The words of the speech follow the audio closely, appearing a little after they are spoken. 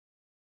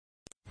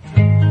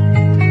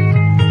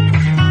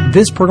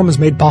This program is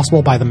made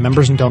possible by the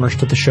members and donors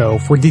to the show.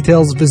 For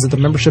details, visit the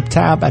membership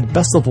tab at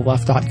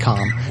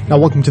bestoftheleft.com. Now,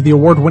 welcome to the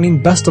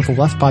award-winning Best of the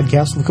Left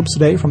podcast with clips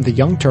today from The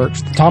Young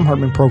Turks, the Tom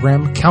Hartman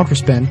Program,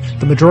 Counterspin,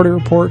 The Majority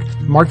Report,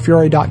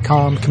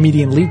 MarkFiore.com,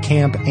 comedian Lee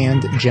Camp,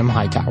 and Jim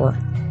Hightower.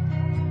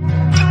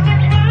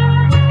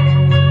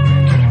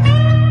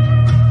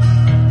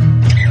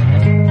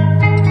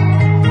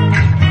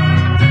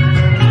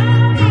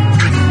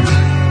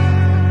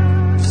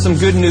 Some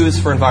good news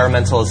for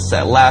environmentalists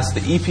at last.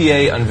 The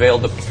EPA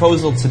unveiled a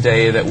proposal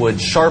today that would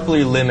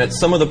sharply limit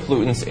some of the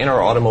pollutants in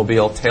our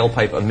automobile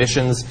tailpipe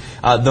emissions.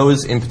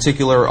 Those in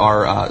particular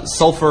are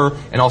sulfur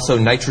and also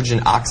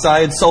nitrogen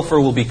oxides.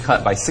 Sulfur will be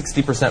cut by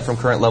 60% from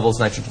current levels,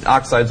 nitrogen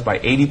oxides by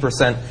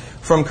 80%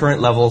 from current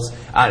levels.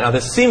 Now,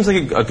 this seems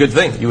like a good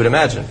thing, you would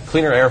imagine.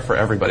 Cleaner air for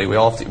everybody. We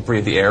all have to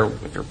breathe the air.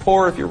 If you're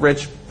poor, if you're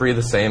rich, breathe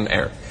the same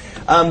air.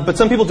 But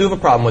some people do have a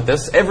problem with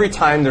this. Every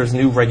time there's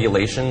new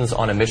regulations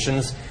on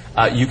emissions,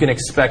 you can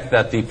expect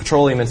that the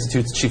Petroleum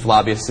Institute's chief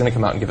lobbyist is going to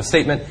come out and give a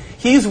statement.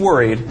 He's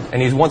worried,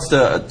 and he wants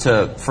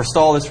to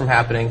forestall this from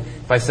happening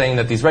by saying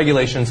that these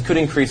regulations could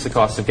increase the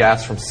cost of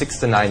gas from 6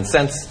 to 9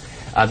 cents.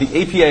 The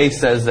EPA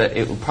says that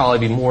it would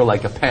probably be more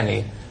like a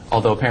penny,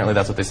 although apparently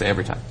that's what they say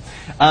every time.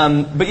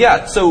 But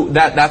yeah, so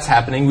that's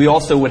happening. We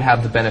also would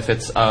have the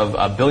benefits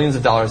of billions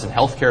of dollars in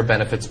healthcare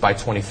benefits by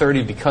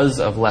 2030 because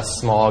of less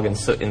smog and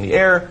soot in the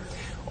air,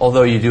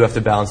 although you do have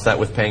to balance that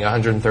with paying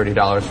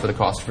 $130 for the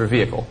cost of your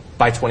vehicle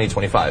by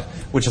 2025,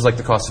 which is like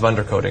the cost of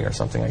undercoating or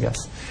something, I guess.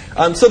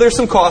 So there's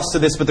some costs to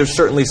this, but there's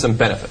certainly some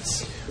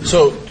benefits.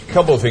 So a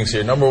couple of things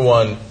here. Number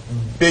one,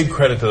 big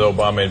credit to the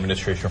Obama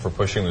administration for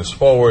pushing this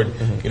forward.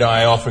 Mm-hmm. You know,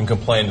 I often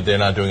complain that they're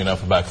not doing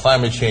enough about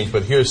climate change,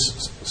 but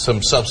here's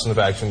some substantive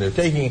action they're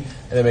taking,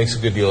 and it makes a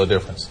good deal of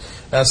difference.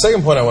 Now, the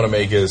second point I want to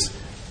make is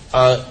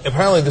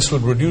apparently this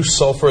would reduce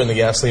sulfur in the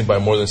gasoline by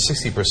more than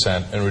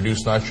 60% and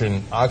reduce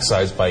nitrogen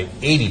oxides by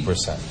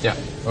 80%. Yeah.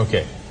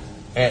 Okay.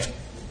 And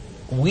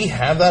we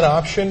have that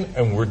option,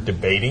 and we're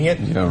debating it.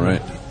 Yeah,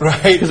 right.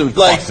 Right? Because it would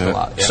cost a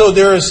lot. Yeah. So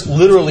there's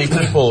literally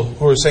people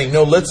who are saying,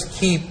 no, let's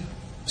keep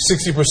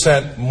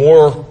 60%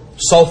 more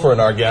sulfur in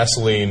our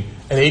gasoline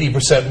and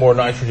 80% more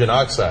nitrogen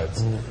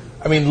oxides.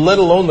 I mean, let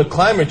alone the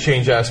climate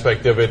change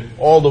aspect of it,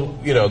 all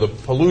the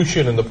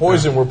pollution and the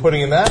poison we're putting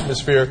in the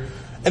atmosphere.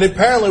 And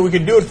apparently we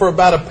could do it for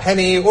about a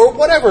penny or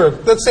whatever,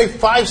 let's say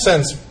 5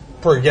 cents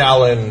per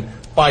gallon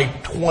by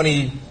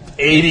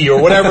 2080 or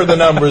whatever the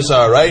numbers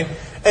are, right?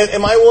 And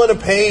am I willing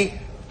to pay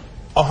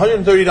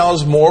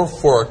 $130 more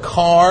for a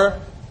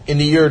car in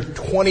the year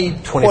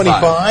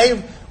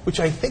 2025? Which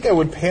I think I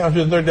would pay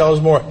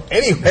 $130 more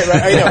anyway,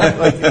 right?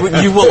 I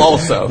know. You will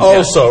also.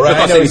 Also, right?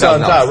 I know it's on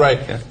top, right?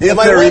 Yeah. If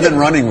they're even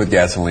running with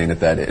gasoline at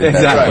that age.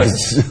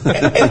 Exactly.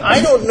 And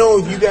I don't know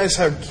if you guys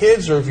have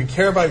kids or if you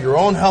care about your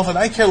own health, and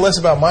I care less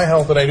about my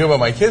health than I do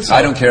about my kids' health.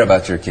 I don't care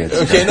about your kids.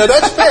 Okay, no,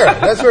 that's fair.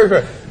 That's very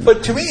fair.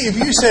 But to me, if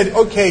you said,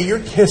 okay, your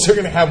kids are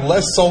going to have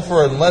less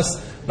sulfur and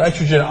less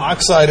nitrogen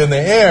oxide in the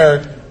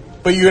air,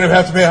 but you're going to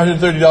have to pay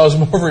 $130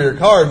 more for your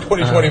car in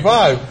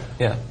 2025,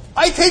 yeah,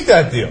 I take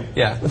that deal.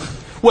 Yeah.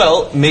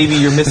 Well, maybe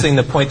you're missing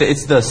the point that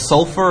it's the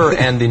sulfur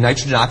and the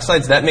nitrogen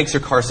oxides that makes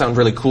your car sound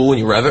really cool when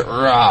you rev it.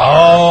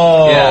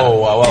 Oh, yeah.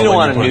 Well, you don't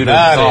want a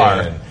neutered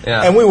car.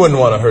 Yeah. And we wouldn't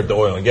want to hurt the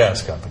oil and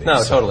gas companies.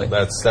 No, totally.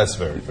 That's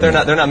very. They're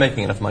not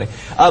making enough money.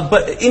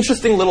 But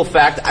interesting little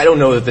fact. I don't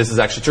know that this is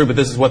actually true, but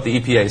this is what the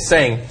EPA is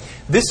saying.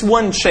 This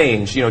one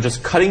change,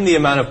 just cutting the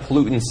amount of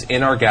pollutants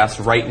in our gas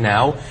right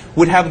now,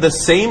 would have the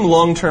same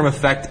long-term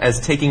effect as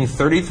taking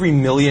 33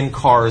 million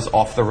cars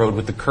off the road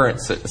with the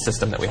current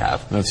system that we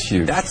have. That's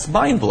huge. That's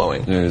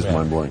mind-blowing. It is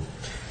mind-blowing.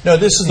 No,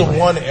 this is the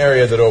one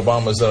area that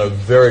Obama's done a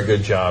very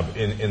good job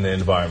in the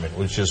environment,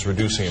 which is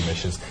reducing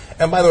emissions.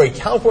 And by the way,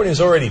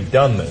 California's already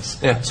done this.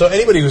 Yeah. So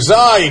anybody who's,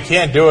 you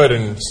can't do it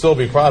and still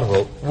be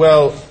profitable.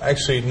 Well,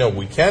 actually, no,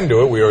 we can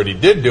do it. We already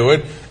did do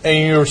it.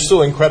 And you're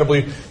still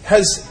incredibly...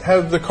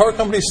 Have the car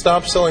companies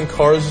stopped selling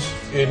cars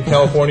in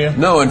California?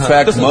 No, in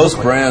fact, most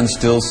brands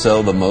still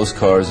sell the most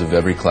cars of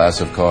every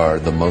class of car.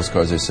 The most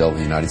cars they sell in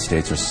the United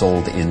States are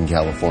sold in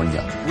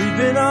California. We've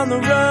been on the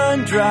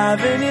run,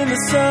 driving in the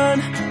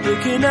sun,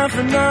 looking out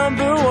for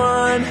number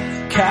one.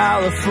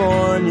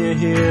 California,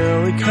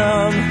 here we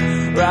come,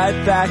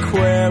 right back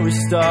where we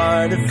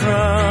started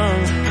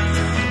from.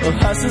 Well,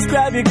 hustlers,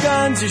 grab your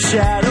guns, your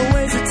shadow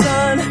weighs a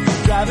ton,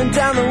 driving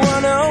down the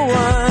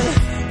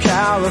 101.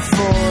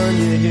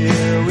 California,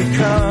 here we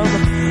come,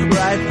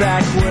 right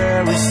back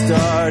where we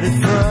started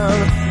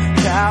from.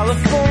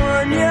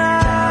 California.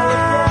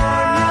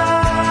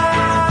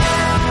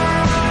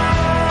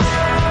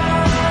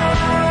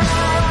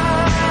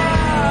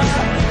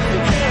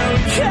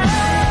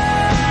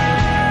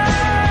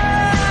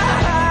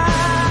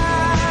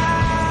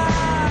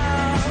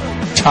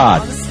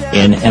 Todd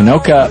in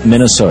Anoka,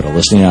 Minnesota,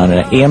 listening on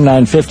AM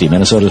 950,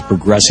 Minnesota's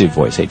progressive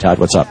voice. Hey, Todd,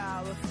 what's up?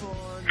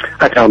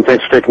 Hi, Tom.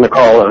 Thanks for taking the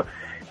call.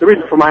 The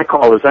reason for my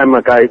call is I'm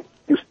a guy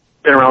who's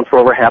been around for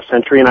over half a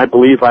century, and I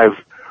believe I've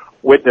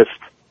witnessed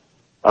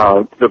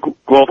the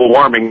global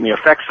warming and the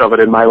effects of it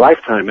in my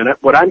lifetime. And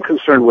what I'm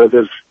concerned with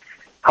is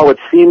how it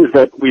seems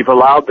that we've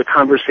allowed the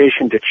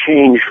conversation to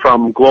change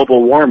from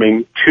global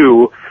warming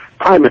to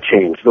climate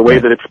change, the way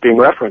that it's being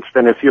referenced.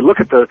 And if you look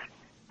at the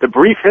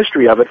brief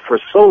history of it, for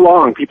so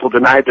long people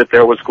denied that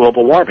there was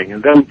global warming.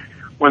 And then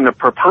when the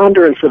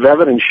preponderance of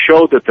evidence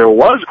showed that there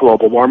was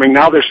global warming,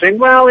 now they're saying,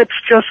 well, it's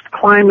just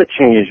climate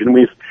change, and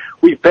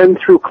we've been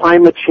through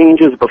climate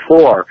changes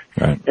before.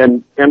 Right.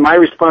 And my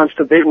response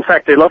to in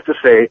fact, they love to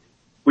say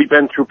we've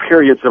been through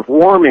periods of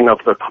warming of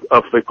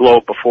the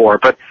globe before.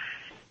 But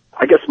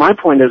I guess my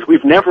point is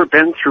we've never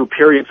been through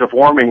periods of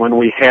warming when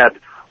we had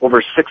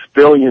over 6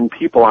 billion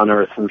people on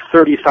Earth and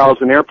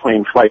 30,000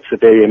 airplane flights a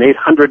day and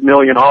 800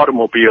 million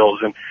automobiles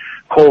and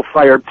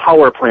coal-fired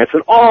power plants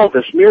and all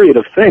this myriad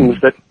of things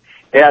that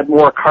add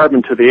more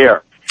carbon to the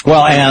air.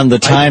 Well, and the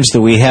times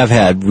that we have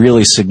had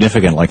really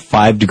significant, like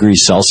 5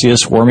 degrees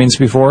Celsius warmings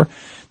before,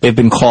 they've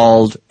been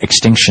called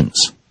extinctions.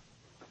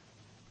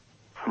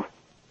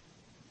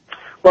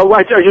 Well,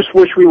 I just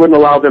wish we wouldn't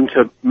allow them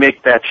to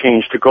make that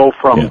change, to go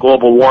from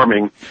global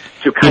warming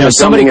to kind of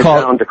dumbing it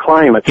down to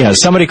climate change. Yeah,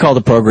 somebody called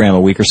the program a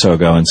week or so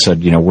ago and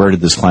said, where did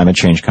this climate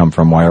change come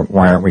from? Why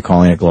aren't we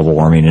calling it global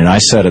warming? And I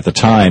said at the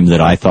time that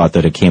I thought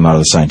that it came out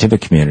of the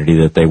scientific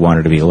community, that they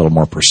wanted to be a little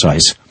more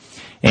precise.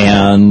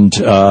 And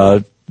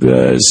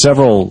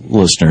several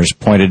listeners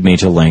pointed me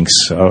to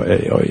links,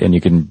 and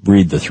you can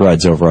read the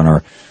threads over on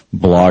our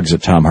blogs at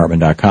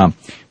TomHartman.com,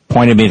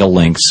 pointed me to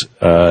links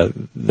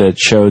that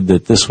showed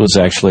that this was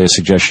actually a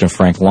suggestion of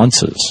Frank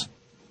Luntz's.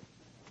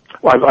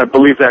 Well, I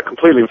believe that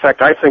completely. In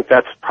fact, I think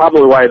that's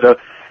probably why the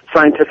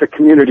scientific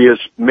community is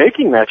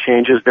making that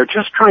change, is they're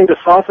just trying to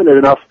soften it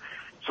enough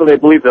so they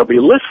believe they'll be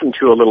listened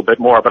to a little bit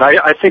more. But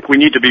I think we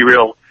need to be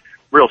real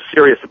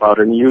serious about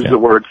it and use the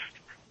words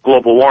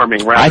global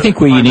warming. I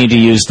think we need to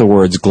use the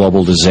words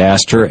global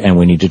disaster, and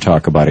we need to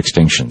talk about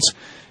extinctions.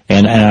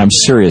 And I'm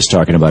serious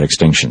talking about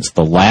extinctions.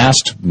 The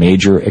last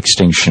major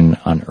extinction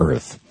on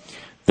Earth,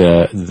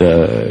 not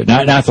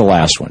the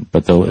last one,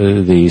 but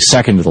the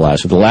second to the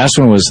last. The last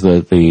one was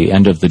the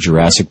end of the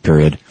Jurassic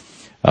period,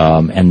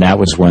 and that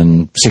was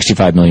when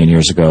 65 million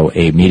years ago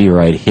a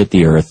meteorite hit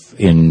the Earth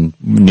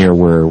near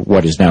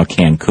what is now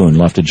Cancun,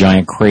 left a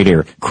giant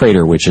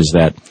crater, which is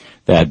that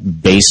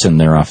basin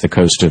there off the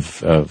coast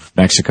of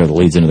Mexico that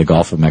leads into the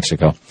Gulf of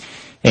Mexico.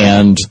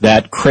 And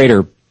that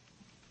crater,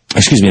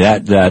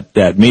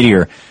 that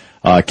meteor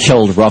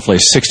killed roughly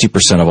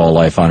 60% of all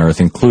life on Earth,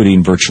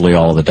 including virtually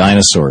all of the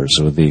dinosaurs,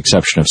 with the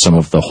exception of some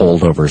of the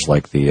holdovers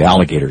like the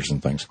alligators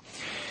and things,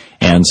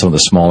 and some of the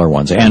smaller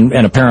ones, and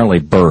apparently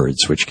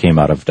birds, which came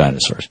out of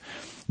dinosaurs.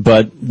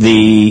 But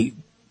the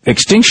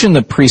extinction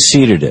that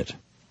preceded it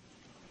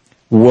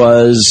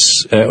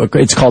was,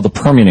 it's called the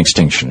Permian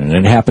extinction, and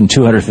it happened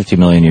 250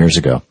 million years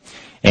ago.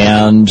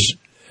 And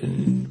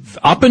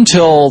up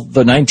until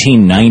the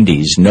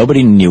 1990s,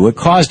 nobody knew what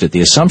caused it.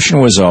 The assumption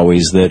was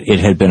always that it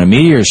had been a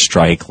meteor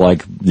strike,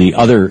 like the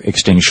other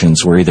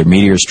extinctions were either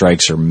meteor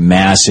strikes or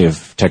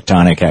massive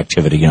tectonic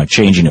activity,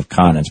 changing of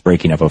continents,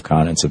 breaking up of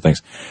continents and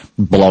things,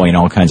 blowing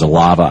all kinds of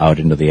lava out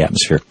into the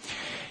atmosphere.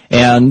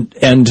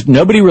 And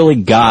nobody really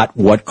got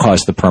what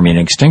caused the Permian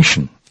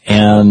extinction.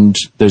 And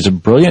there's a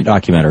brilliant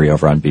documentary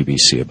over on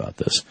BBC about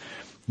this,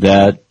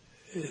 that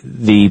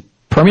the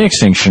Permian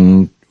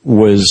extinction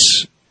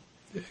was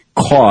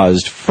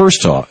caused,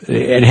 first off,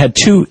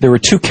 there were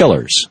two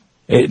killers.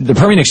 The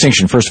Permian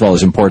extinction, first of all,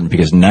 is important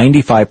because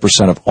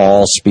 95% of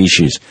all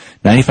species,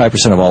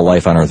 95% of all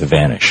life on Earth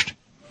vanished.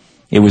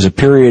 It was a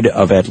period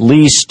of at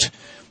least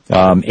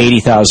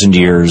 80,000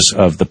 years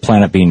of the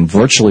planet being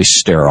virtually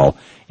sterile,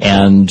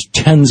 and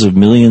tens of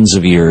millions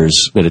of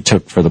years that it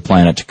took for the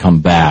planet to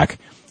come back,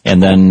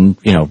 and then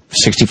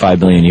 65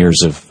 million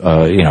years of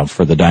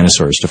for the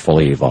dinosaurs to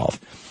fully evolve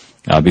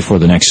before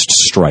the next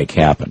strike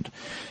happened.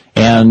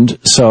 And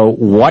so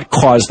what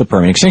caused the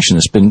Permian extinction?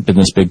 There's been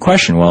this big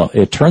question. Well,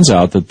 it turns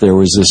out that there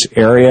was this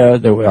area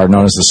that are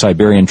known as the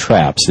Siberian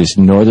Traps, this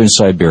northern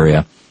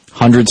Siberia,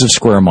 hundreds of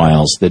square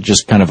miles, that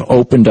just kind of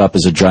opened up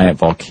as a giant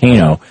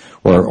volcano,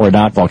 or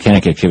not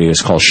volcanic activity, it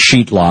was called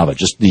sheet lava,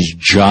 just these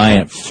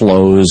giant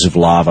flows of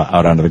lava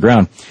out onto the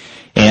ground.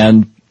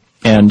 And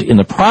in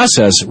the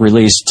process,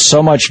 released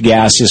so much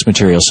gaseous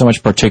material, so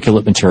much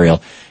particulate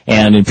material,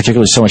 and in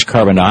particular so much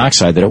carbon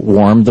dioxide that it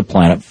warmed the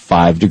planet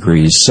 5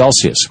 degrees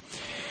Celsius.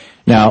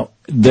 Now,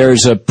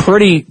 there's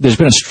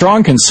been a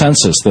strong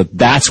consensus that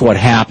that's what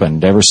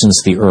happened ever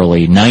since the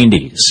early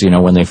 90s,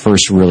 when they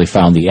first really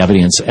found the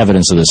evidence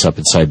of this up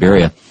in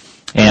Siberia.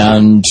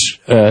 And,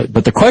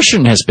 but the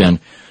question has been,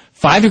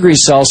 5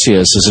 degrees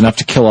Celsius is enough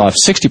to kill off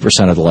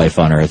 60% of the life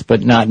on Earth,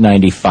 but not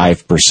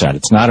 95%.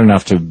 It's not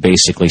enough to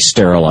basically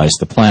sterilize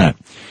the planet.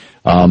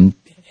 And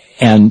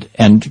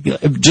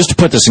just to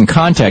put this in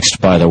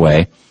context, by the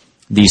way,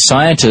 the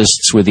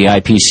scientists with the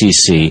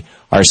IPCC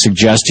are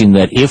suggesting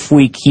that if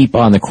we keep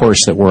on the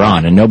course that we're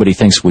on, and nobody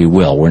thinks we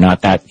will, we're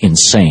not that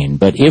insane,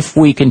 but if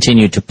we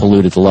continue to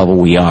pollute at the level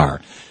we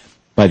are,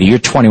 by the year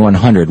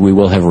 2100, we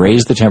will have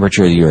raised the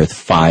temperature of the Earth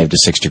 5 to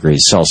 6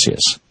 degrees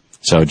Celsius.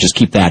 So just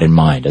keep that in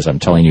mind as I'm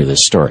telling you this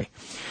story.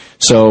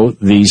 So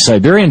the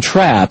Siberian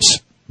Traps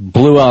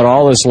blew out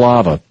all this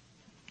lava,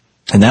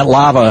 And that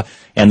lava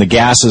and the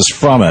gases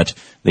from it,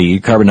 the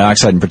carbon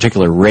dioxide in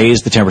particular,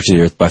 raised the temperature of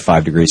the Earth by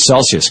 5 degrees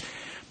Celsius.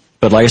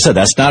 But like I said,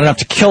 that's not enough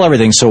to kill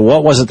everything. So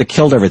what was it that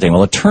killed everything?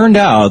 Well, it turned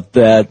out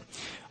that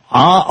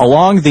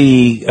along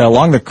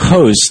the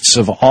coasts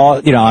of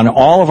all, on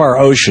all of our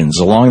oceans,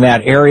 along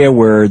that area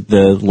where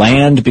the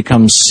land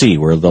becomes sea,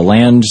 where the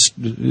land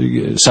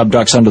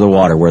subducts under the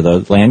water, where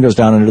the land goes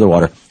down under the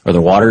water, or the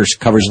water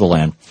covers the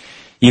land,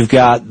 you've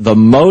got the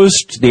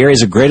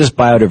areas of greatest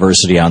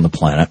biodiversity on the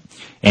planet,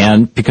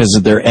 and because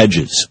of their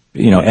edges.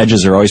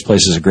 Edges are always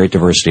places of great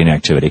diversity and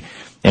activity.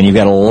 And you've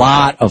got a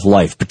lot of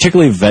life,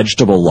 particularly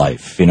vegetable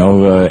life,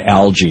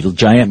 algae,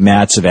 giant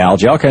mats of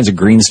algae, all kinds of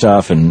green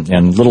stuff and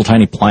little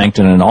tiny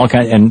plankton and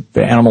and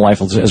animal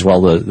life as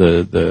well,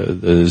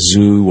 the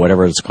zoo,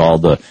 whatever it's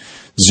called, the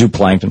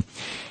zooplankton.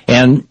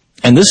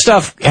 And this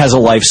stuff has a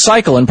life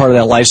cycle, and part of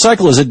that life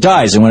cycle is it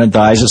dies, and when it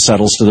dies, it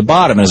settles to the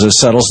bottom. As it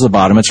settles to the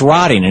bottom, it's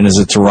rotting, and as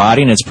it's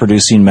rotting, it's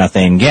producing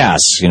methane gas.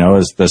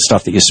 It's the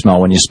stuff that you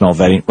smell when you smell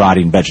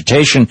rotting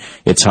vegetation.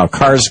 It's how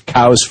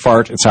cows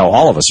fart. It's how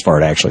all of us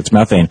fart, actually. It's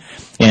methane.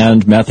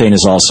 And methane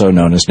is also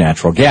known as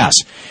natural gas.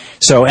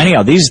 So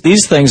anyhow, these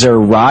things are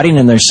rotting,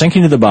 and they're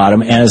sinking to the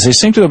bottom, and as they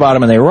sink to the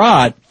bottom and they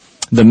rot,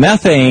 the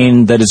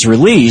methane that is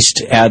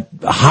released at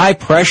high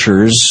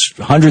pressures,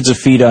 hundreds of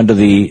feet under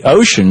the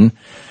ocean,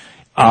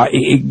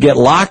 get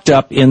locked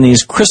up in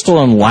these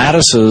crystalline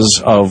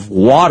lattices of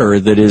water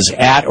that is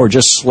at or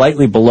just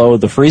slightly below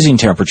the freezing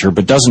temperature,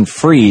 but doesn't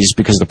freeze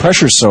because the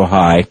pressure is so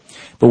high.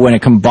 But when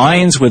it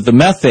combines with the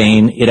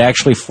methane, it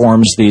actually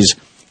forms these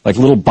like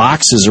little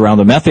boxes around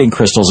the methane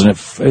crystals, and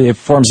it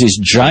forms these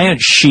giant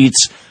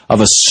sheets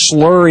of a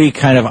slurry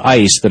kind of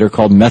ice that are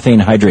called methane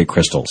hydrate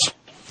crystals.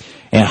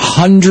 And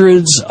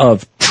hundreds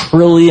of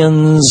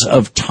trillions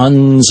of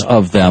tons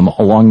of them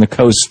along the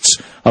coasts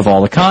of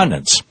all the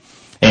continents.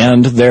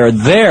 And they're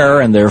there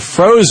and they're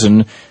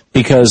frozen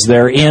because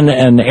they're in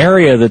an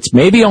area that's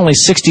maybe only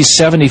 60,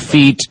 70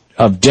 feet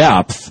of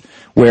depth,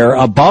 where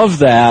above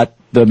that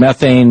the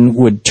methane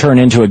would turn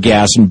into a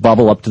gas and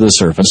bubble up to the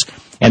surface.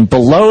 And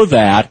below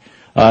that,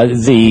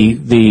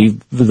 the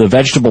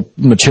vegetable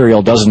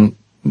material doesn't,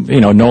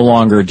 no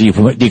longer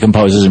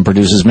decomposes and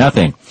produces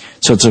methane.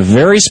 So it's a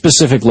very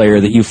specific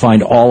layer that you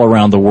find all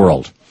around the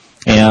world.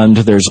 And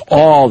there's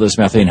all this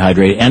methane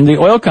hydrate, and the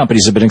oil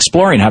companies have been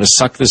exploring how to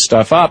suck this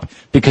stuff up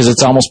because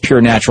it's almost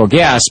pure natural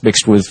gas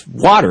mixed with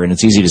water, and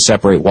it's easy to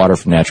separate water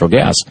from natural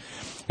gas.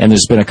 And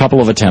there's been a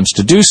couple of attempts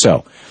to do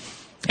so.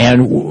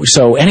 And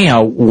so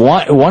anyhow,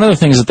 one of the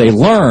things that they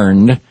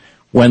learned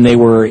when they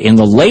were in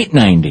the late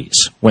 90s,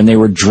 when they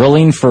were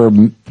drilling for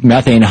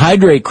methane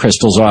hydrate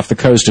crystals off the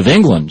coast of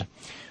England,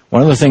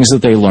 one of the things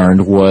that they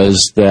learned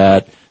was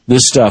that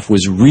this stuff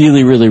was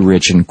really, really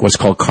rich in what's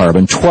called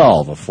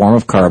carbon-12, a form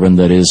of carbon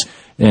that is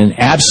an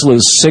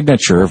absolute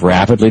signature of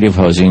rapidly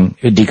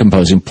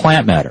decomposing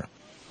plant matter.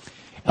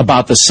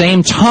 About the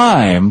same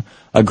time,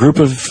 a group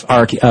of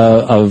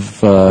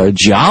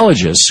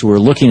geologists who were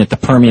looking at the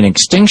Permian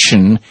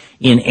extinction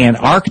in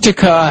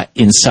Antarctica,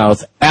 in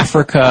South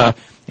Africa,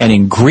 and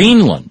in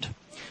Greenland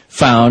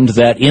found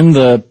that in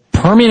the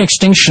Permian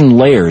extinction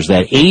layers,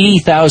 that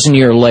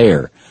 80,000-year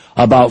layer,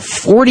 about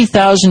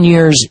 40,000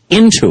 years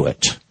into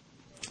it,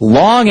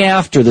 long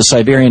after the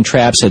Siberian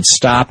traps had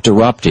stopped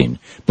erupting,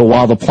 but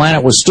while the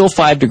planet was still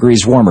 5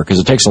 degrees warmer, because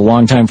it takes a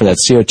long time for that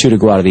CO2 to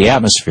go out of the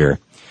atmosphere,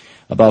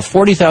 about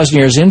 40,000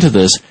 years into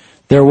this,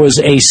 there was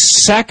a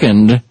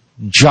second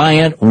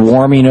giant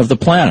warming of the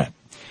planet.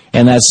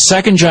 And that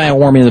second giant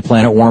warming of the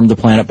planet warmed the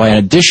planet by an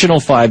additional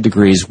 5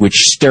 degrees, which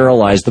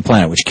sterilized the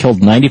planet, which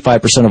killed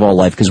 95% of all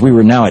life, because we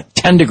were now at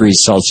 10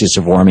 degrees Celsius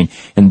of warming,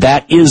 and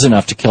that is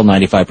enough to kill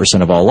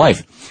 95% of all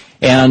life.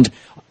 And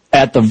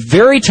at the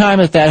very time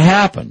that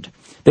happened,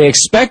 they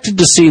expected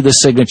to see the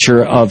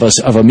signature of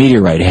a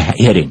meteorite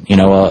hitting,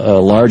 a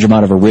large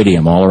amount of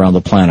iridium all around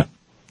the planet.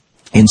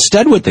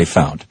 Instead, what they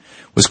found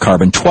was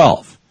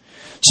carbon-12.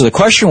 So the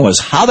question was,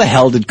 how the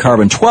hell did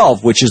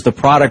carbon-12, which is the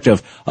product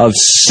of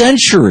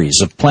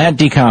centuries of plant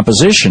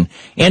decomposition,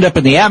 end up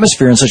in the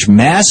atmosphere in such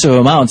massive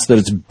amounts that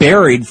it's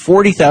buried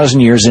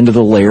 40,000 years into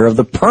the layer of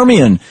the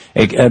Permian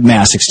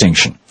mass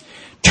extinction?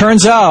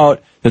 Turns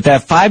out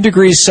that 5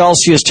 degrees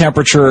Celsius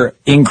temperature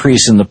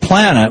increase in the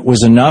planet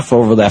was enough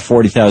over that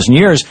 40,000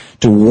 years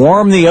to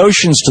warm the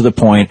oceans to the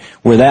point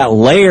where that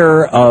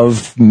layer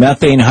of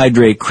methane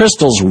hydrate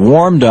crystals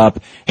warmed up,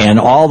 and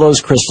all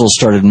those crystals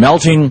started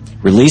melting,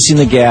 releasing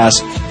the gas.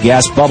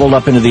 Gas bubbled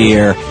up into the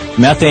air.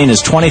 Methane is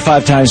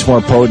 25 times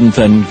more potent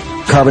than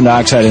carbon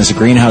dioxide as a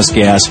greenhouse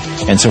gas,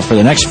 and so for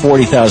the next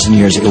 40,000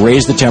 years, it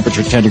raised the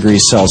temperature 10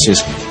 degrees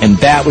Celsius, and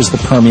that was the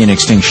Permian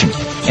extinction.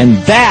 And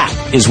that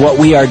is what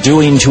we are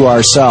doing to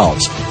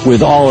ourselves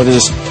with all of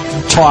this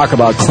talk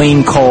about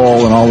clean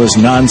coal and all this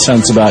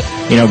nonsense about,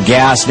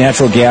 gas,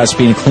 natural gas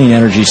being a clean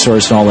energy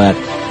source and all that.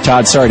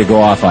 Todd, sorry to go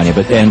off on you,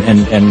 but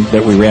and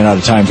that we ran out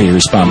of time for you to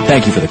respond.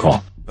 Thank you for the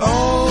call.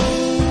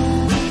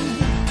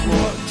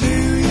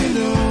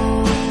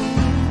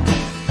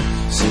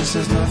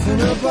 There's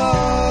nothing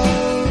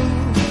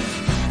above,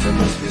 there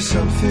must be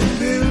something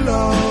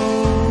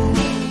below.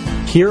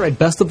 Here at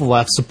Best of the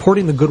Left,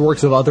 supporting the good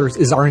works of others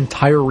is our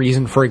entire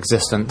reason for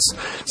existence.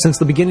 Since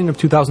the beginning of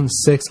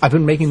 2006, I've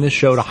been making this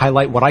show to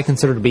highlight what I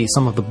consider to be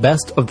some of the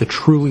best of the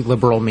truly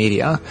liberal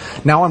media.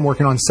 Now I'm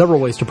working on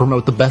several ways to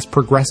promote the best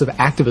progressive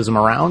activism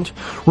around.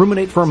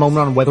 Ruminate for a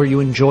moment on whether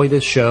you enjoy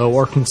this show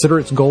or consider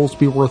its goals to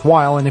be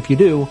worthwhile, and if you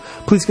do,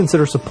 please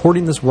consider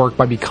supporting this work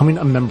by becoming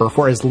a member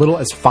for as little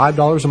as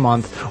 $5 a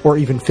month or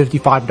even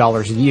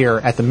 $55 a year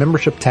at the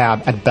membership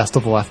tab at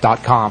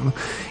bestoftheleft.com.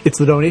 It's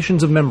the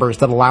donations of members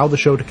that allow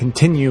the show to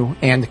continue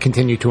and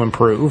continue to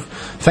improve.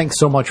 Thanks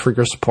so much for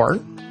your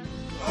support.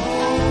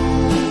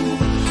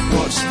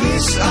 What's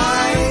this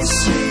I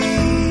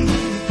see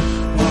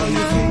while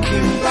you're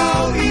thinking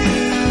about you?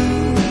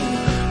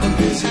 I'm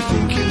busy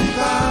thinking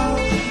about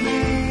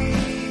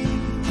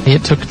me.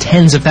 It took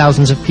tens of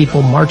thousands of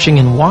people marching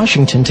in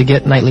Washington to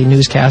get Nightly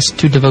Newscast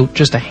to devote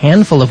just a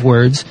handful of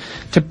words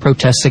to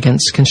protests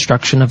against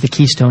construction of the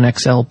Keystone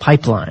XL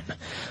pipeline.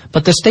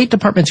 But the State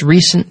Department's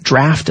recent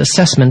draft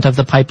assessment of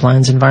the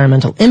pipeline's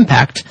environmental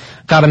impact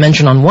got a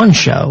mention on one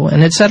show,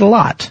 and it said a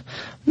lot.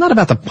 Not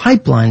about the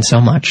pipeline so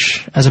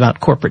much as about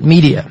corporate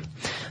media.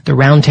 The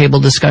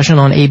roundtable discussion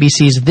on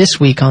ABC's This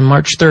Week on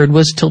March 3rd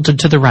was tilted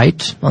to the right,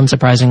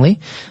 unsurprisingly.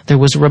 There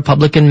was a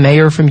Republican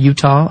mayor from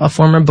Utah, a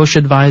former Bush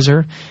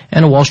advisor,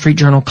 and a Wall Street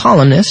Journal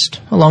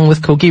columnist, along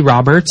with Cokie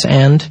Roberts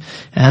and,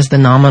 as the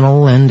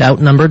nominal and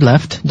outnumbered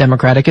left,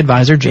 Democratic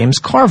advisor James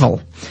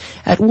Carville.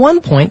 At one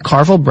point,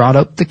 Carville brought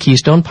up the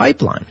Keystone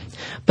Pipeline.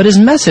 But his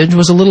message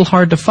was a little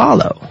hard to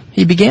follow.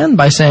 He began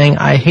by saying,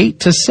 "I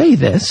hate to say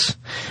this,"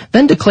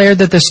 then declared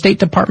that the State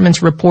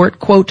Department's report,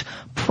 quote,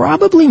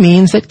 "probably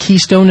means that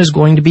Keystone is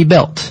going to be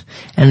built,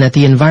 and that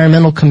the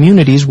environmental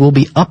communities will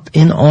be up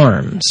in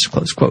arms,"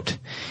 close quote.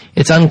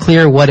 It's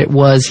unclear what it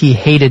was he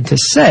hated to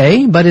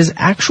say, but his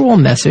actual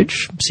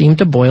message seemed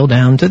to boil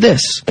down to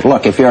this.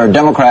 Look, if you're a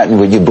Democrat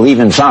and you believe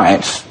in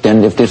science,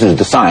 then if this is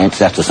the science,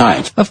 that's the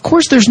science. Of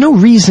course, there's no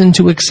reason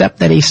to accept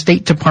that a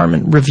State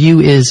Department review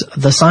is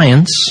the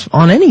science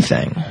on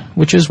anything,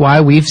 which is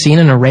why we've seen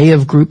an array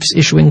of groups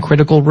issuing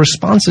critical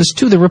responses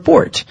to the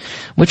report,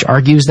 which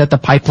argues that the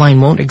pipeline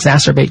won't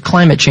exacerbate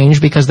climate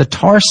change because the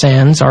tar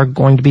sands are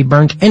going to be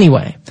burnt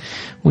anyway,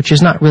 which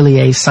is not really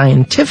a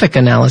scientific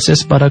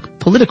analysis, but a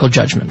political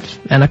judgment,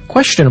 and a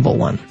questionable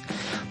one.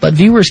 But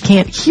viewers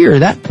can't hear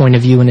that point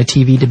of view in a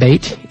TV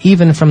debate,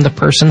 even from the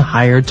person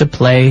hired to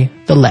play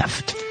the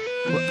left.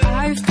 Well,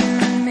 I've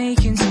been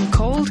making some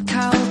cold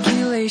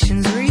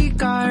calculations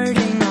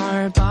regarding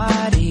our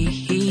body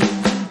heat.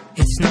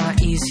 It's not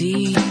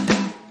easy,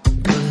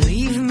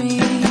 believe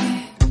me.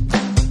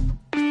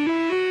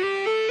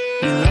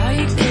 You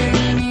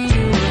likened me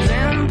to a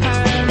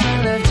vampire,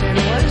 my left hand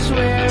was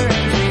wearing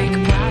fake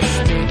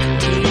plastic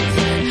teeth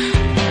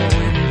all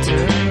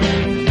winter,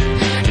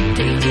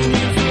 taking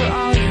you for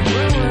all you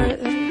were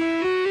worth.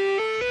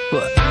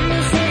 Well, I'm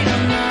afraid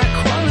I'm not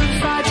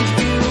qualified to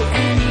do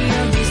any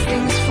of these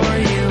things for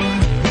you.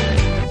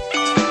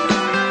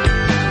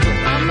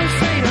 I'm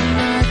afraid I'm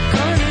not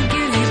gonna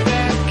give you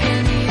back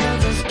any of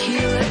those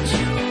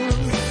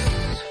kilojoules.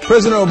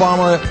 President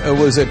Obama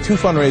was at two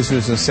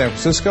fundraisers in San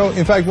Francisco.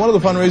 In fact, one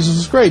of the fundraisers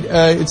was great.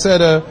 It's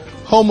at a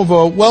home of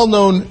a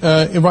well-known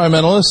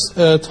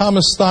environmentalist,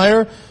 Thomas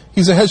Steyer.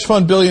 He's a hedge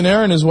fund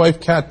billionaire, and his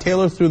wife, Kat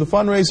Taylor, threw the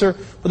fundraiser.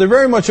 But they're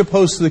very much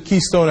opposed to the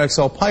Keystone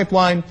XL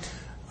pipeline.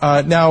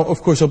 Now,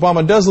 of course,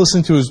 Obama does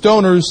listen to his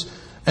donors.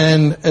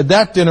 And at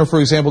that dinner, for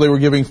example, they were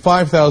giving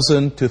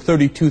 $5,000 to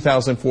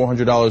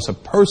 $32,400 a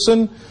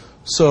person.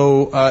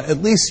 So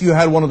at least you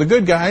had one of the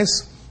good guys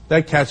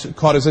that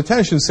caught his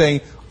attention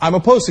saying, "I'm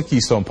opposed to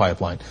Keystone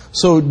Pipeline."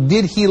 So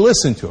did he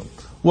listen to him?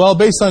 Well,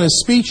 based on his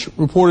speech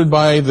reported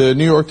by the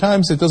New York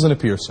Times, it doesn't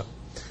appear so.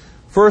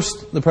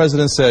 First, the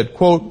president said,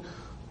 quote,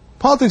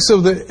 "Politics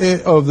of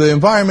the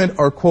environment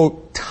are,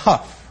 quote,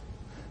 tough,"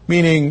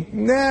 meaning,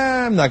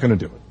 nah, I'm not going to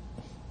do it.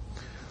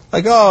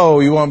 Like, oh,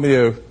 you want me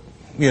to,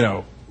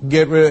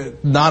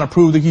 not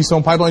approve the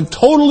Keystone Pipeline?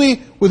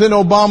 Totally within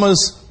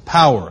Obama's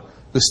power.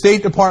 The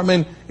State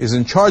Department is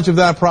in charge of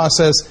that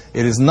process.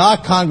 It is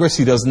not Congress.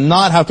 He does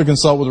not have to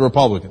consult with the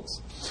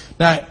Republicans.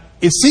 Now,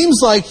 it seems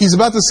like he's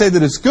about to say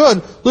that it's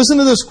good. Listen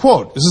to this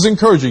quote. This is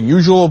encouraging.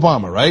 Usual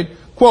Obama, right?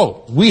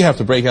 Quote, "We have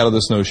to break out of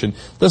this notion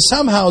that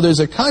somehow there's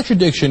a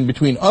contradiction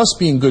between us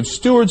being good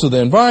stewards of the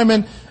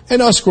environment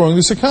and us growing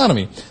this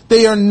economy.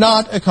 They are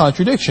not a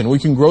contradiction. We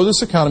can grow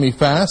this economy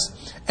fast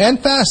and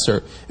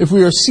faster if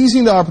we are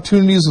seizing the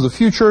opportunities of the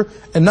future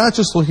and not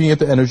just looking at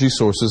the energy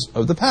sources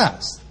of the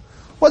past."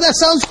 Well, that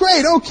sounds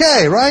great.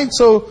 Okay, right?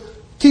 So,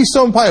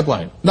 Keystone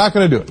Pipeline, not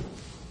going to do it.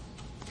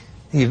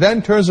 He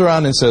then turns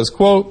around and says,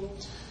 quote,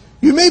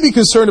 "You may be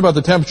concerned about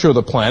the temperature of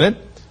the planet,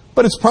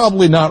 but it's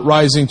probably not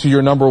rising to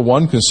your number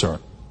one concern.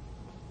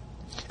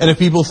 And if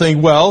people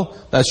think, well,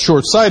 that's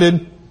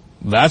short-sighted,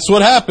 that's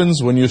what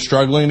happens when you're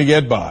struggling to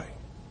get by."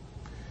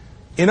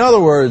 In other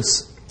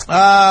words,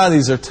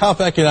 these are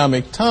tough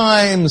economic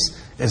times.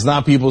 It's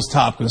not people's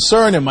top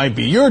concern. It might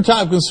be your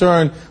top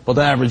concern, but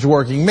the average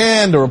working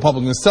man, the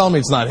Republicans tell me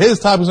it's not his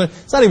top concern.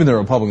 It's not even the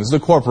Republicans, it's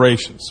the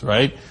corporations,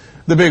 right?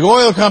 The big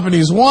oil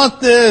companies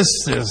want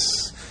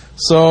this.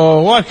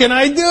 So what can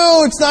I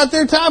do? It's not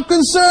their top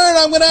concern.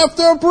 I'm going to have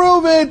to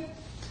approve it.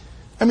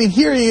 I mean,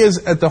 here he is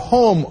at the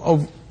home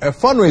of a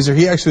fundraiser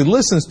he actually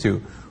listens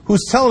to,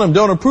 who's telling him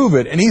don't approve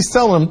it, and he's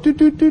telling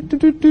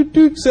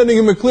him, sending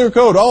him a clear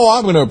code. Oh,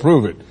 I'm going to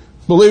approve it.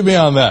 Believe me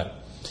on that.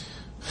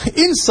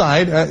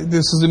 Inside,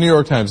 this is the New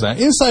York Times now,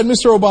 inside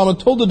Mr. Obama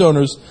told the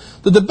donors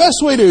that the best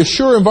way to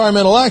assure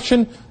environmental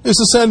action is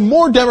to send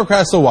more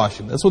Democrats to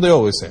Washington. That's what they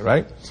always say,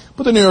 right?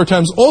 But the New York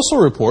Times also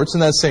reports in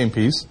that same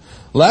piece,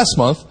 last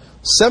month,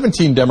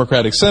 17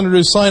 Democratic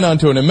senators signed on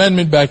to an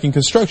amendment backing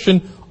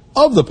construction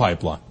of the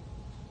pipeline.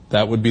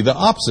 That would be the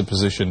opposite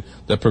position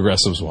that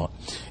progressives want.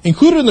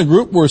 Included in the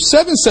group were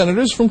 7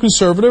 senators from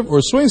conservative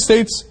or swing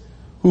states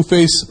who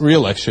face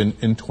re-election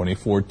in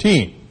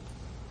 2014.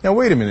 Now,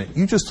 wait a minute.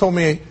 You just told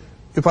me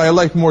if I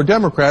elect more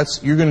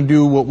Democrats, you're going to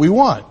do what we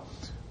want.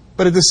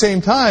 But at the same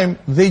time,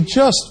 they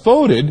just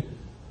voted,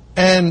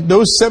 and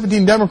those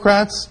 17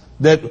 Democrats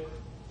that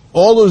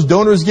all those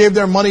donors gave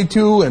their money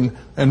to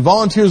and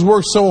volunteers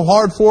worked so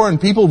hard for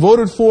and people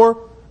voted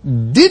for,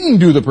 didn't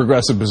do the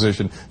progressive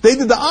position. They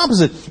did the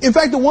opposite. In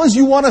fact, the ones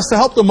you want us to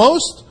help the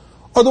most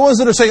are the ones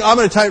that are saying, I'm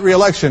in a tight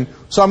re-election,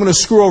 so I'm going to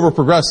screw over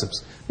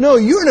progressives. No,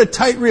 you're in a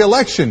tight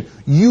re-election.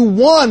 You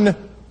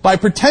won by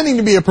pretending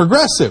to be a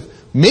progressive.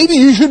 Maybe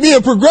you should be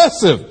a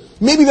progressive.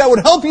 Maybe that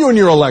would help you in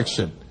your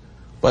election.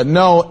 But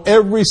no,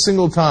 every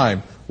single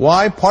time.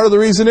 Why? Part of the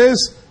reason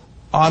is,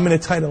 I'm in a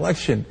tight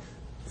election.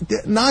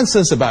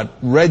 Nonsense about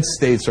red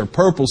states or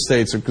purple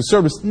states or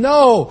conservatives.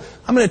 No,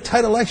 I'm in a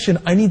tight election.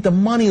 I need the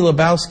money,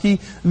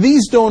 Lebowski.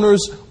 These donors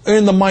are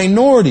in the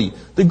minority.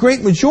 The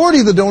great majority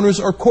of the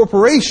donors are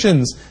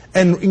corporations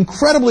and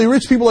incredibly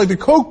rich people like the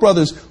Koch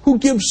brothers who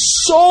give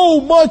so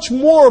much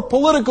more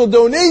political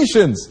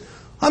donations.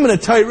 I'm in a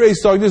tight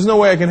race, dog. There's no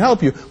way I can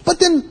help you. But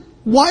then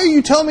why are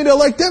you telling me to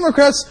elect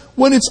Democrats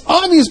when it's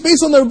obvious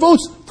based on their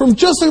votes from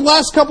just the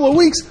last couple of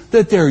weeks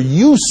that they're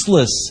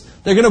useless?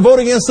 They're going to vote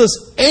against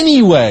us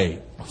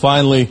anyway.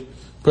 Finally,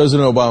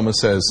 President Obama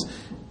says,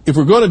 if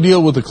we're going to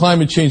deal with the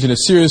climate change in a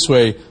serious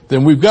way,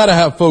 then we've got to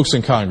have folks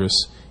in Congress,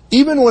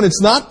 even when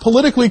it's not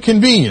politically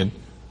convenient,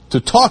 to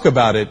talk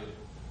about it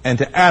and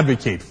to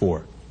advocate for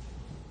it.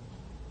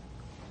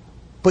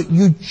 But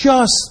you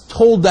just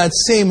told that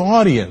same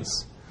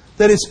audience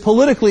that it's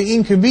politically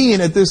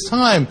inconvenient at this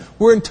time.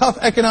 We're in tough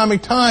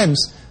economic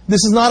times. This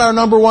is not our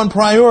number one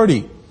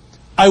priority.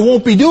 I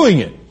won't be doing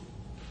it.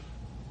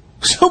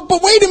 So,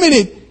 but wait a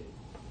minute.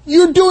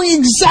 You're doing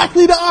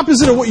exactly the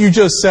opposite of what you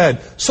just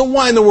said. So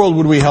why in the world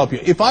would we help you?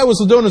 If I was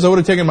the donors, I would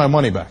have taken my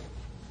money back.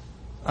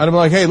 I'd have been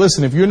like, hey,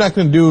 listen, if you're not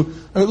going to do...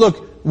 I mean,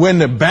 look, when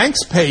the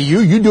banks pay you,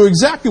 you do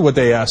exactly what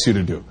they ask you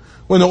to do.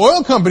 When the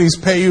oil companies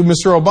pay you,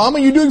 Mr.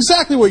 Obama, you do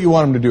exactly what you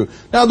want them to do.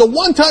 Now, the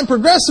one-time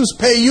progressives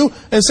pay you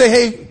and say,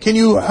 hey, can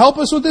you help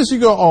us with this? You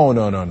go, oh,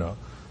 no.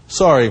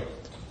 Sorry.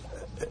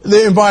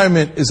 The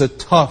environment is a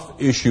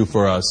tough issue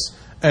for us,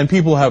 and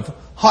people have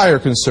higher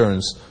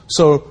concerns.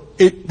 So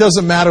it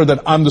doesn't matter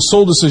that I'm the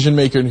sole decision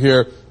maker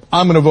here.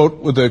 I'm going to vote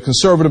with the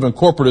conservative and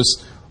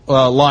corporatist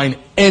line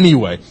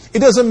anyway. It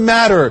doesn't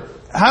matter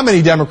how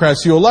many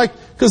Democrats you elect,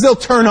 because they'll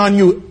turn on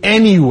you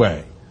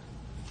anyway.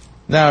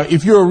 Now,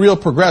 if you're a real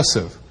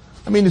progressive,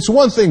 I mean, it's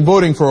one thing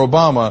voting for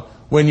Obama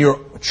when your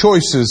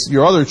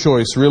other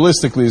choice,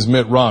 realistically, is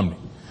Mitt Romney.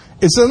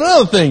 It's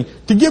another thing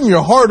to give him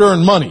your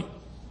hard-earned money.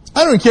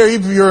 I don't care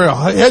if you're a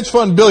hedge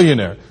fund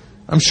billionaire.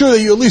 I'm sure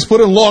that you at least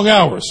put in long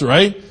hours,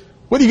 right?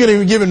 What are you going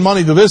to be giving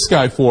money to this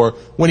guy for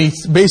when he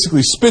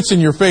basically spits in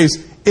your face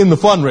in the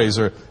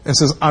fundraiser and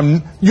says,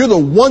 you're the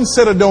one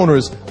set of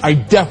donors I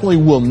definitely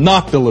will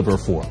not deliver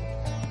for?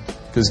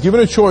 Because given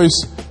a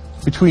choice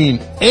between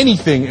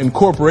anything and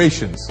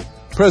corporations,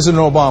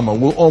 President Obama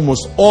will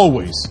almost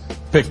always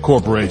pick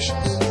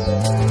corporations.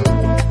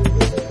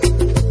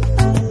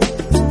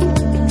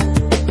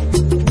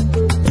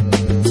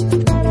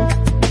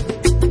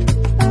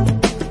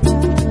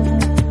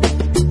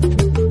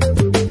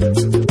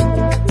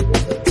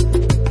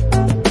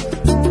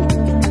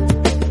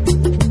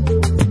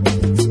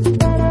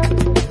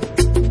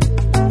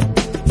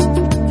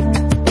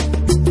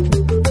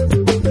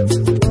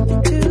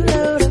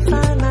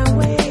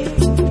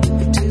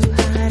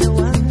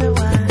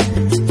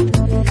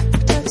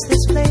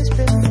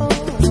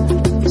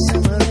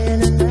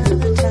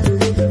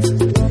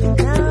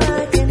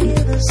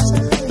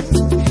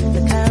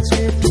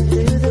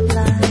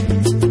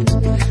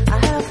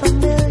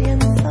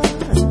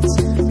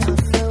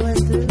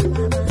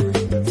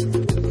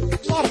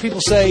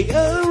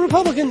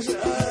 Republicans,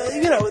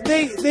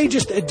 they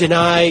just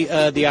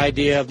deny the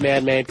idea of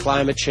man-made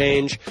climate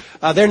change.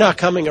 They're not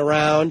coming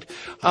around.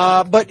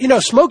 But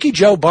Smokey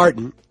Joe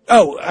Barton,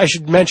 I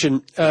should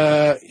mention,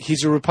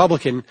 he's a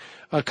Republican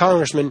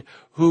congressman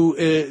who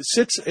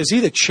sits, is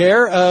he the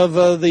chair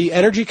of the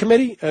Energy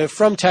Committee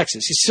from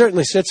Texas? He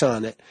certainly sits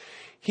on it.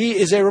 He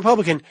is a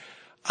Republican.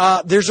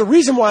 There's a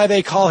reason why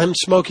they call him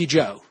Smokey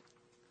Joe,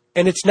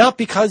 and it's not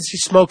because he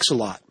smokes a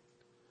lot.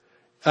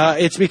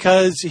 It's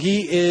because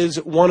he is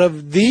one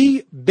of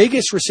the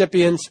biggest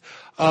recipients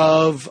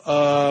of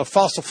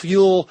fossil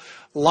fuel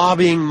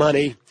lobbying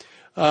money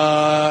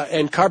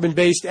and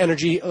carbon-based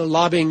energy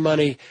lobbying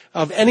money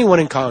of anyone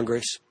in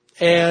Congress.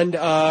 And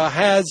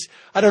I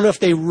don't know if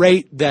they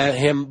rate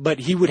him, but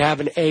he would have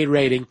an A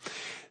rating.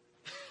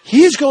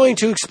 He is going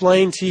to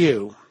explain to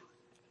you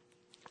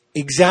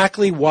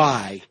exactly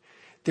why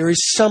there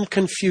is some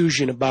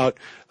confusion about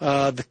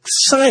the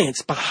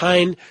science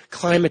behind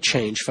climate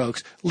change,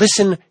 folks.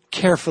 Listen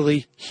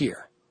carefully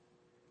here.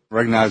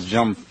 Recognize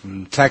Jim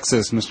from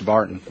Texas, Mr.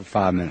 Barton, for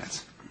 5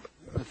 minutes.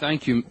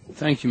 Thank you,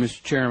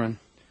 Mr. Chairman.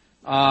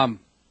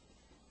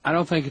 I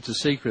don't think it's a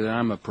secret that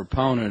I'm a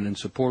proponent and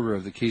supporter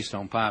of the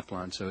Keystone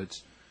Pipeline, so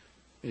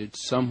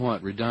it's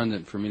somewhat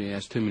redundant for me to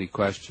ask too many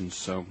questions.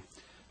 So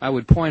I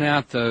would point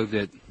out, though,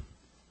 that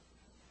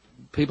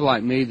people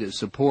like me that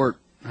support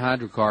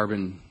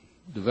hydrocarbon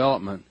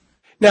development.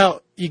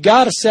 Now, you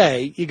got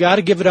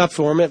to give it up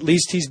for him. At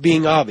least he's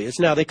being obvious.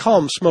 Now, they call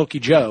him Smokey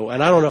Joe,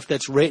 and I don't know if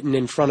that's written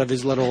in front of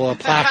his little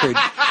placard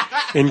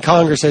in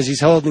Congress as he's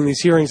holding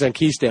these hearings on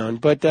Keystone.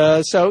 But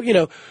so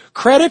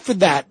credit for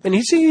that. And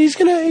he's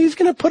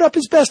gonna put up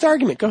his best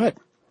argument. Go ahead.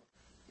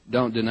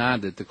 Don't deny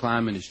that the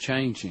climate is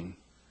changing.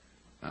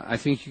 I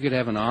think you could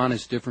have an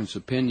honest difference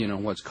of opinion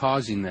on what's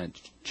causing that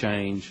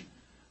change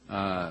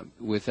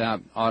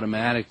without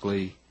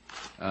automatically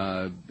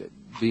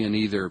being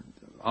either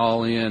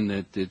all in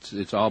that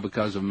it's all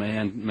because of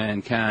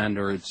mankind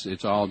or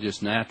it's all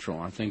just natural.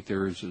 I think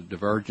there is a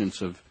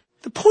divergence of.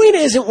 The point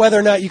isn't whether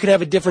or not you can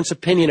have a difference of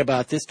opinion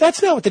about this.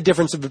 That's not what the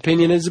difference of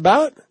opinion is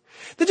about.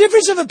 The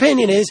difference of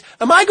opinion is,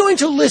 am I going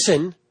to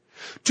listen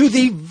to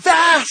the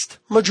vast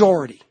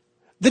majority,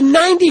 the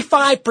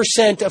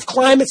 95% of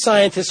climate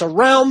scientists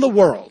around the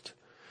world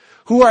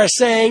who are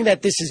saying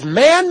that this is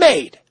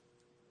man-made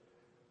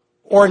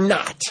or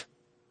not?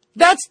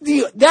 That's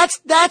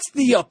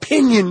the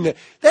opinion.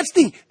 That's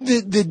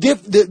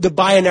the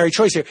binary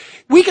choice here.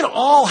 We can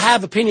all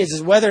have opinions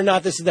as to whether or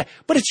not this is that,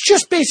 but it's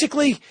just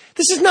basically,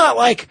 this is not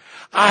like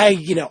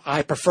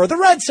I prefer the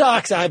Red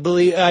Sox. I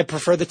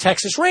prefer the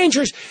Texas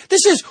Rangers.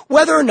 This is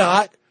whether or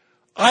not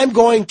I'm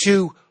going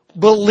to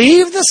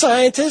believe the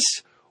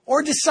scientists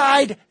or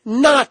decide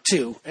not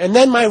to. And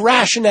then my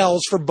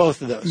rationales for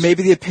both of those.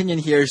 Maybe the opinion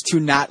here is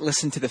to not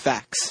listen to the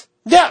facts.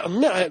 Yeah,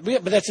 no,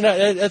 but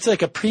that's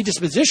like a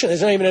predisposition.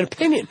 It's not even an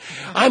opinion.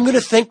 I'm going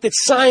to think that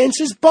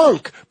science is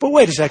bunk. But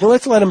wait a second,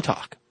 let's let him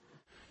talk.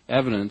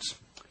 Evidence.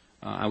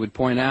 I would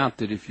point out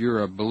that if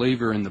you're a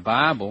believer in the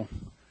Bible,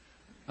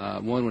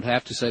 one would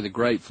have to say the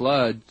Great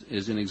Flood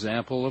is an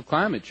example of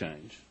climate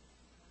change.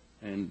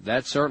 And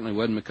that certainly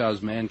wasn't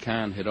because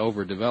mankind had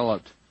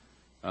overdeveloped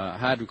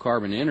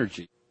hydrocarbon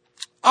energy.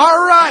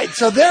 All right,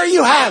 so there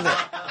you have it.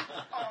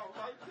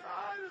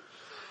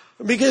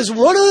 Because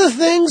one of the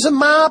things, in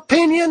my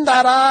opinion,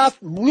 that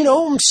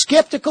I'm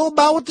skeptical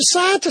about what the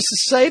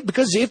scientists say,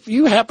 because if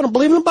you happen to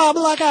believe in the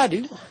Bible like I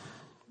do,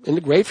 in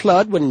the Great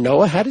Flood when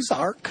Noah had his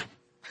ark,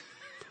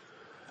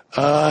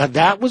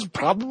 that was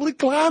probably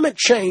climate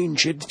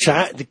change.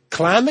 The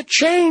climate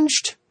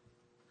changed.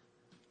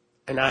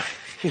 And I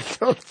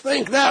don't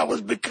think that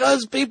was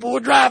because people were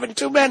driving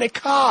too many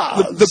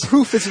cars. The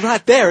proof is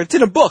right there. It's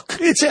in a book.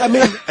 He's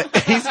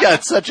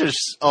got such a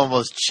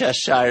almost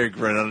Cheshire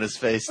grin on his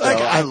face, though.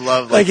 I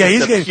love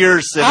the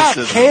pure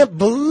cynicism. I can't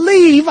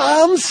believe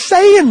I'm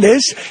saying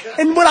this,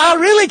 and what I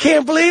really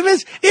can't believe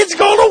is it's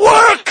going to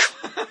work.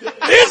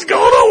 It's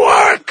going to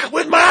work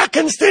with my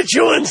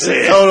constituency.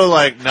 It's total,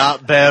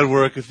 not bad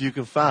work if you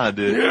can find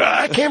it.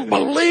 Yeah, I can't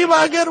believe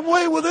I get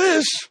away with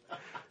this.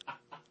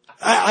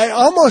 I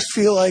almost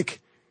feel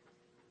like,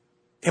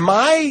 am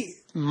I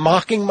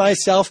mocking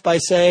myself by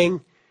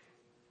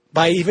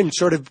even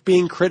sort of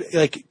being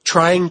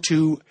trying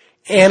to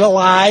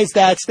analyze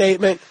that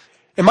statement?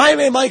 Am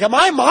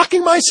I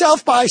mocking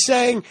myself by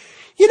saying,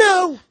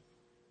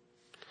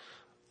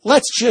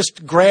 let's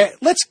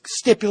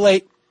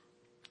stipulate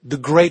the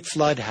Great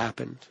Flood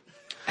happened.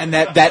 And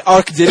that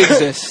ark did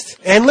exist.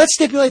 And let's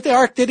stipulate the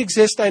ark did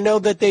exist. I know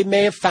that they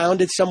may have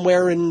found it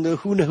somewhere in the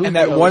who knows. And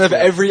that one of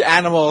every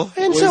animal.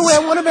 And so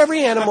one of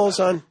every animal's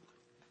on.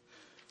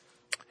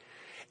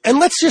 And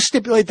let's just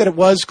stipulate that it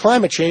was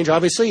climate change.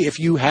 Obviously, if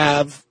you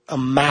have a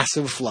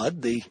massive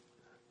flood, the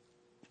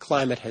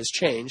climate has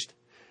changed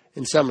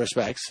in some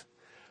respects.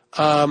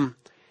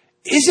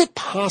 Is it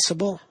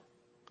possible,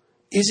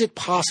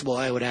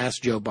 I would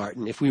ask Joe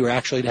Barton, if we were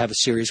actually to have a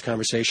serious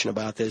conversation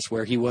about this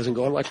where he wasn't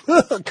going like,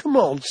 come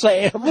on,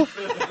 Sam.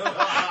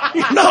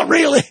 Not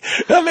really.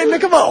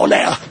 Come on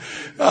now.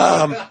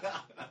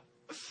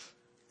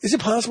 Is it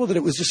possible that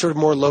it was just sort of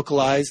more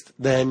localized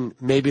than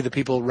maybe the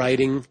people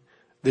writing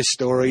this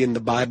story in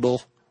the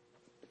Bible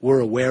were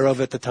aware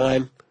of at the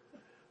time?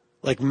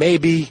 Like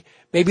maybe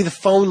the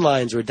phone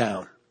lines were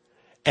down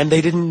and they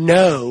didn't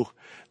know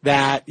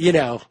that,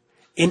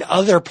 in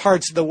other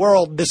parts of the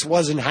world, this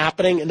wasn't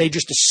happening, and they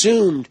just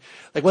assumed,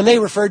 when they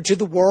referred to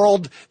the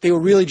world, they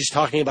were really just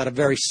talking about a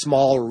very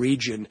small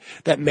region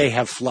that may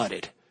have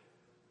flooded.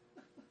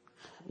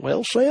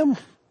 Well, Sam,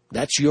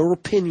 that's your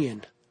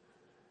opinion.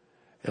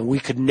 and we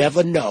could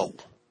never know.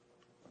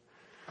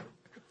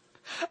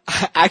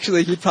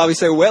 Actually, he'd probably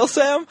say, well,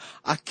 Sam,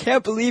 I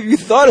can't believe you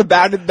thought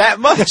about it that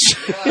much.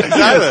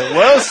 Exactly.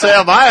 Well,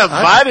 Sam, I am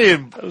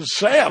mighty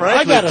Sam,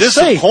 I gotta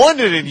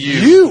disappointed in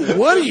you.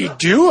 What are you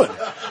doing?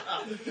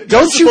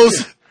 Don't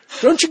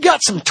you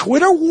got some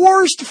Twitter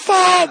wars to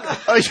fight?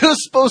 You're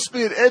supposed to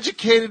be an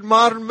educated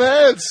modern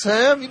man,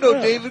 Sam. You know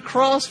David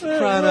Cross for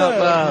crying out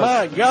loud.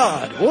 My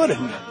God,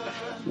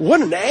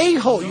 what an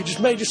a-hole. You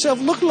just made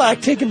yourself look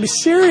like taking me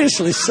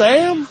seriously,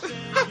 Sam.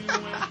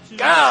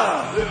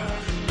 God.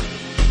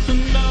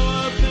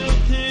 Noah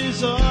built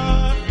his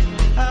ark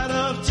out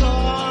of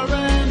tar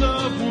and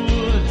of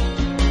wood.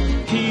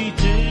 He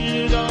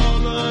did all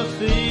the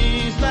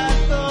things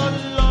that the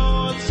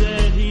Lord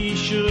said he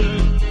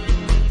should.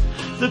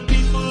 The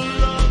people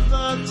of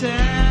the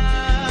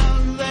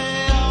town,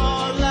 they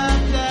all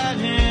laughed at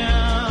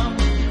him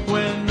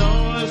when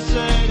Noah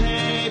said,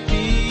 hey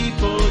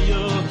people,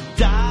 you'll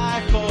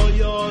die for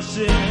your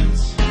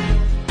sins.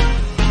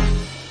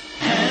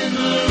 And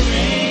the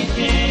rain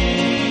came.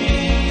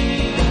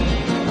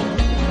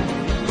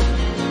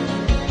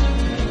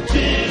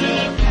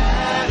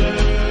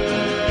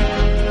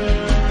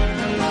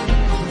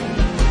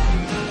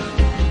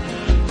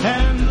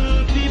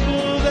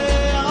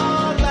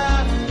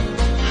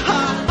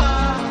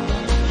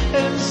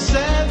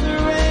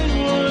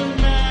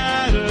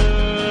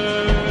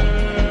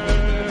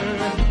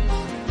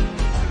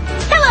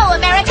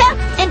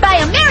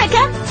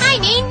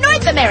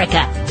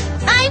 America.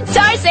 I'm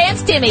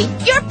Tarzan's Timmy,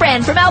 your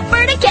friend from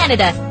Alberta,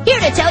 Canada, here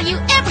to tell you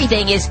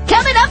everything is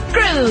coming up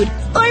crude,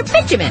 or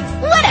bitumen,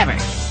 whatever.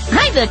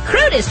 I'm the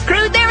crudest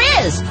crude there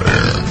is.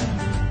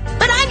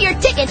 But I'm your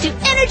ticket to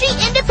energy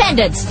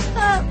independence.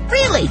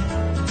 Really.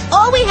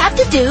 All we have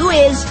to do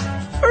is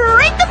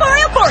rape the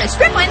boreal forest,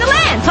 stripline the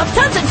land, pump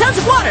tons and tons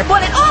of water,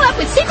 boil it all up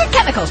with secret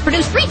chemicals,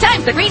 produce 3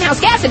 times the greenhouse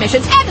gas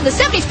emissions, add to the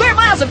 70 square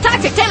miles of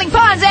toxic tailing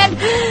ponds, and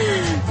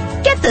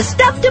get the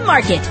stuff to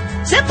market.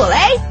 Simple,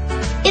 eh?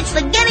 It's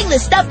the getting the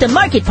stuff to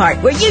market part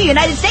where you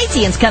United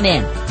Statesians come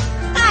in.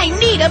 I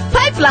need a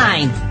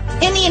pipeline.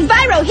 And the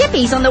enviro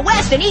hippies on the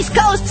west and east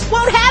coasts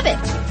won't have it.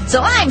 So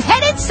I'm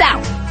headed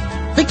south.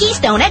 The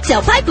Keystone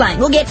XL pipeline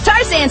will get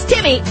Tarzan's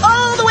Timmy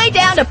all the way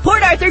down to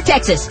Port Arthur,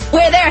 Texas,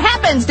 where there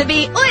happens to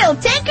be oil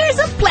tankers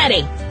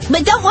aplenty.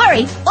 But don't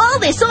worry, all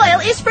this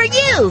oil is for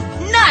you,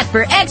 not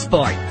for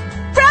export.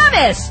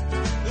 Promise!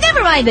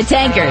 Never mind the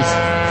tankers.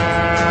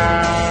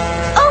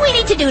 All we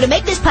need to do to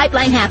make this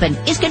pipeline happen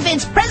is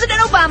convince President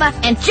Obama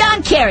and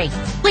John Kerry,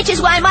 which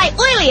is why my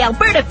oily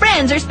Alberta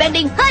friends are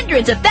spending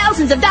hundreds of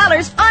thousands of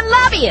dollars on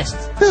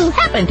lobbyists who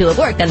happen to have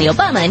worked on the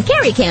Obama and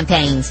Kerry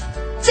campaigns.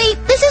 See,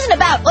 this isn't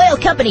about oil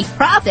company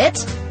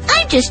profits.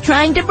 I'm just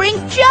trying to bring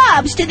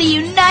jobs to the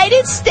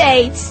United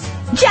States.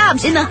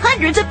 Jobs in the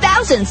hundreds of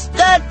thousands,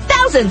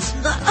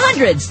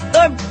 hundreds,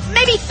 or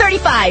maybe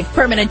 35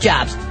 permanent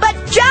jobs. But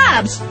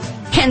jobs!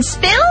 Can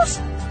spills?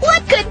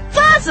 What could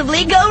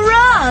possibly go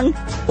wrong?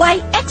 Why,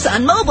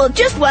 ExxonMobil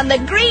just won the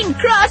Green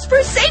Cross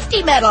for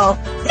Safety Medal.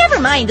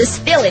 Never mind the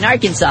spill in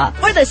Arkansas,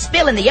 or the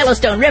spill in the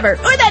Yellowstone River,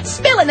 or that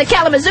spill in the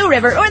Kalamazoo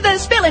River, or the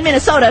spill in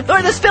Minnesota,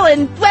 or the spill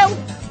in, well,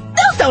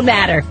 those don't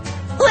matter.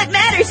 What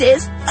matters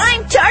is,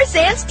 I'm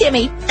Tarzan's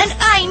Timmy, and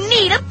I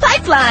need a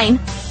pipeline.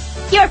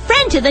 Your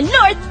friend to the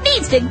north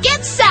needs to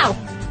get south.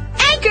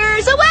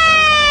 Anchors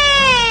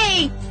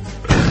away!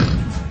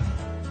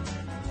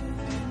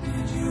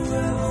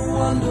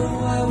 Wonder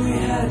why we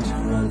had to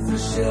run for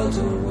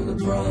shelter when the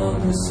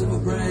promise of a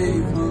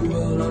brave new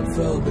world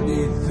unfurled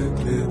beneath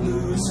the clear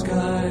blue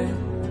sky.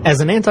 As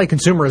an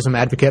anti-consumerism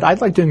advocate, I'd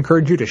like to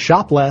encourage you to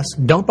shop less,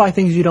 don't buy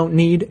things you don't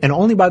need, and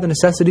only buy the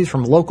necessities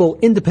from local,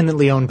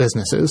 independently owned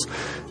businesses.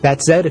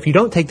 That said, if you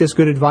don't take this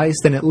good advice,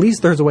 then at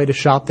least there's a way to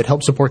shop that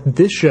helps support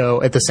this show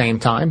at the same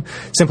time.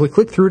 Simply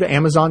click through to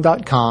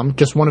Amazon.com,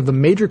 just one of the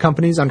major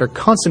companies under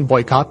constant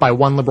boycott by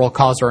one liberal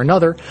cause or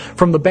another,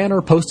 from the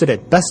banner posted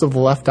at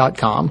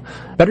bestoftheleft.com.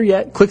 Better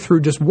yet, click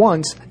through just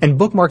once and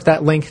bookmark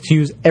that link to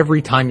use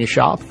every time you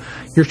shop.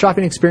 Your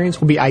shopping experience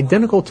will be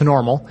identical to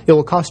normal. It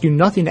will cost you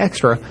nothing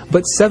extra,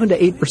 but 7 to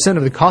 8%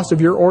 of the cost of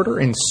your order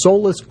in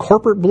soulless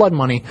corporate blood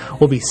money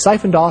will be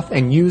siphoned off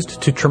and used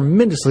to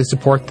tremendously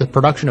support the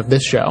production of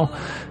this show.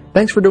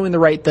 Thanks for doing the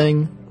right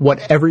thing,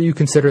 whatever you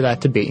consider that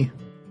to be.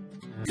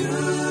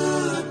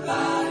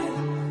 Goodbye,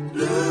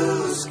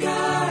 blue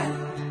sky.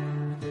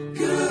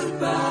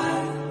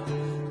 Goodbye,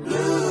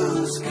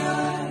 blue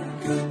sky.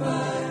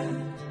 Goodbye.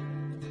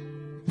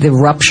 The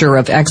rupture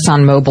of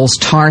ExxonMobil's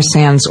tar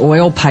sands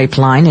oil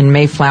pipeline in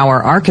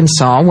Mayflower,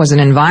 Arkansas was an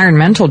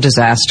environmental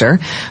disaster,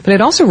 but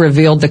it also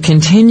revealed the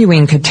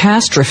continuing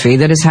catastrophe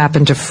that has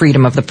happened to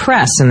freedom of the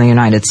press in the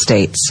United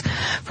States.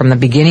 From the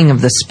beginning of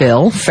the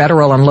spill,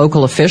 federal and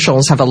local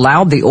officials have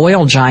allowed the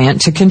oil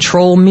giant to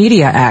control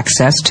media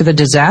access to the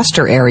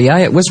disaster area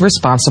it was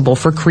responsible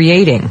for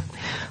creating.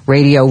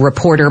 Radio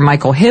reporter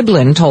Michael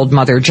Hiblin told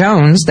Mother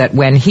Jones that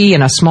when he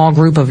and a small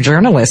group of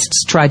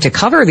journalists tried to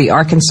cover the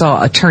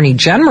Arkansas Attorney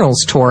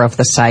General's tour of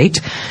the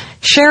site,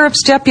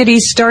 sheriff's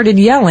deputies started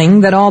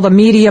yelling that all the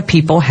media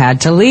people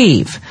had to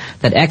leave,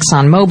 that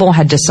ExxonMobil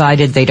had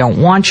decided they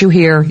don't want you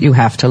here, you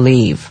have to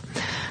leave.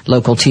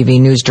 Local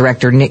TV news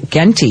director Nick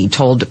Genty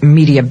told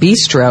Media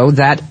Bistro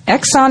that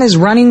Exxon is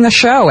running the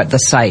show at the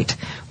site.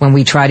 When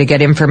we try to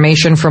get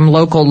information from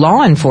local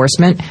law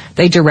enforcement,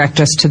 they direct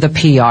us to the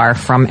PR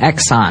from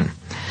Exxon.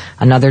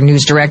 Another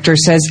news director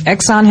says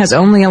Exxon has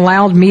only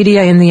allowed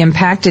media in the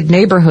impacted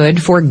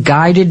neighborhood for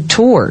guided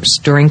tours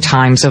during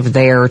times of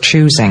their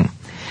choosing.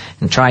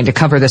 And trying to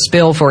cover the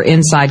spill for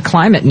Inside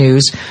Climate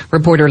News,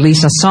 reporter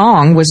Lisa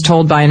Song was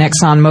told by an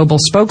ExxonMobil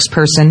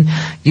spokesperson,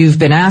 "You've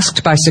been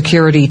asked by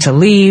security to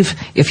leave.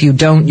 If you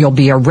don't, you'll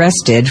be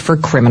arrested for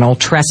criminal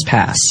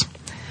trespass."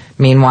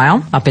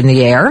 Meanwhile, up in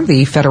the air,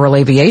 the Federal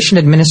Aviation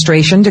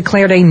Administration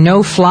declared a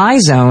no-fly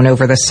zone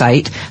over the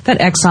site that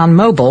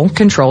ExxonMobil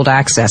controlled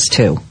access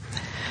to.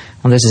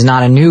 Well, this is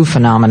not a new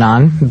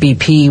phenomenon.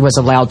 BP was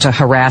allowed to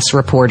harass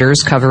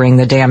reporters covering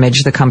the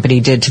damage the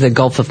company did to the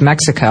Gulf of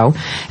Mexico,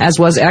 as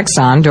was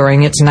Exxon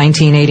during its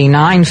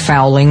 1989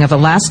 fouling of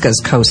Alaska's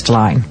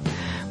coastline.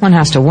 One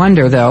has to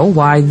wonder, though,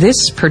 why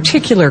this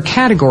particular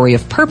category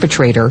of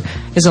perpetrator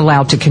is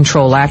allowed to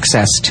control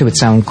access to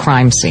its own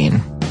crime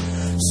scene.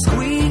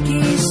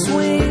 Squeaky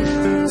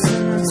swings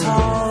and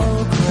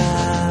tall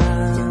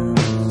grass.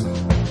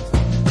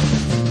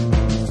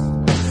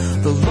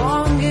 The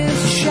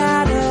longest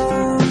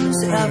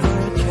shadows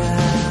ever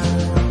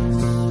cast.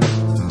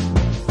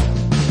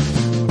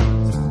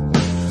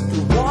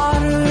 The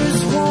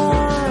water's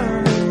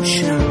warm and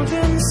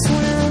children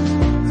swim.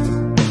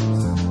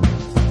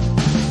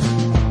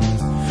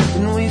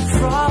 And we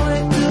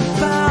frolicked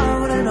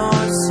about in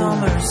our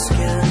summer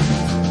skin.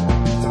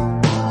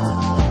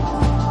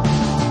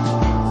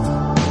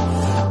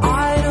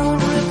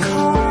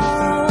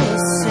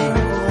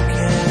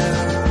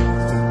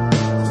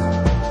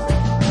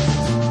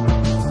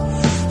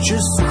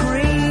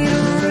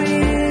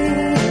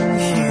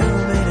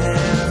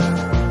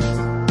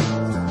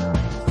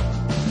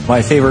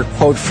 My favorite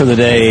quote for the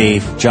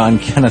day, John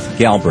Kenneth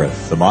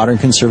Galbraith. The modern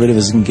conservative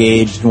is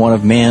engaged in one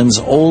of man's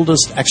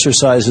oldest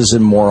exercises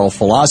in moral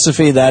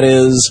philosophy. That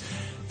is,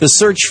 the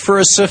search for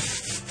a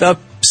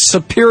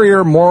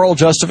superior moral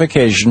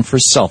justification for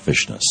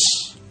selfishness.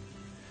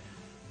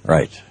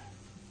 Right.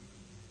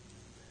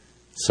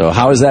 So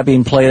how is that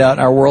being played out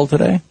in our world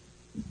today?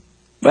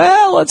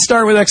 Well, let's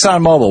start with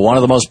ExxonMobil, one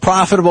of the most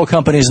profitable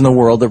companies in the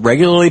world that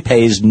regularly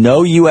pays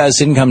no U.S.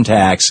 income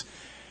tax.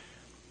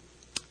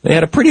 They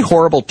had a pretty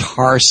horrible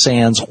tar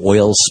sands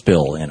oil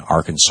spill in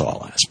Arkansas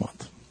last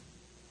month.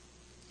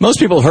 Most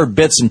people have heard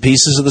bits and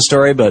pieces of the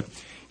story, but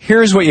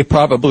here's what you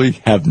probably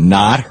have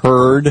not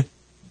heard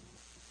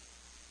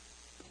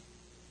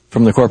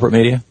from the corporate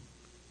media.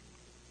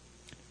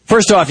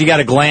 First off, you got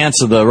a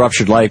glance of the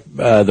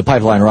the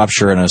pipeline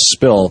rupture and the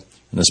spill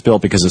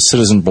because of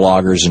citizen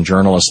bloggers and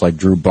journalists like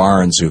Drew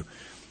Barnes, who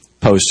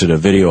posted a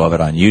video of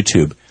it on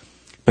YouTube.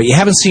 But you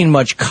haven't seen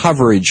much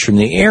coverage from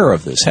the air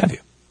of this, have you?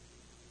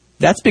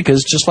 That's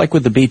because, just like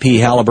with the BP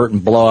Halliburton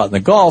blowout in the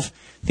Gulf,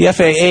 the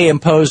FAA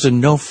imposed a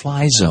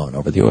no-fly zone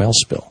over the oil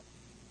spill.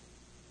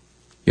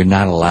 You're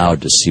not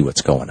allowed to see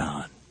what's going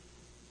on.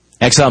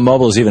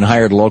 ExxonMobil has even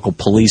hired local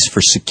police for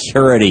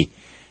security,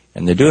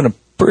 and they're doing a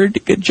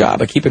pretty good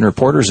job of keeping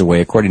reporters away,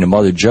 according to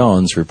Mother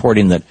Jones,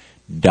 reporting that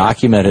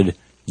documented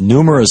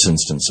numerous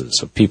instances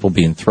of people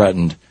being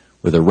threatened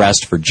with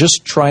arrest for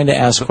just trying to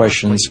ask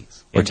questions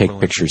or take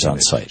pictures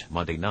on site.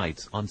 Monday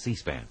nights on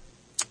C-SPAN.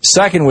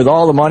 Second, with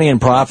all the money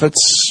and profits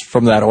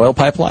from that oil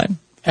pipeline,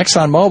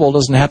 ExxonMobil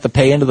doesn't have to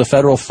pay into the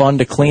federal fund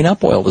to clean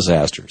up oil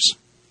disasters,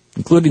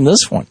 including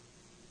this one.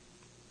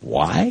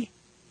 Why?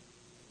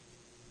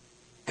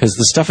 Because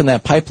the stuff in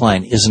that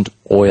pipeline isn't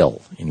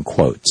oil, in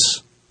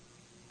quotes.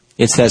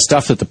 It's that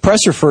stuff that the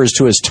press refers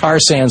to as tar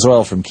sands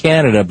oil from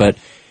Canada, but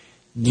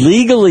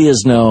legally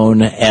is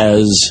known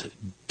as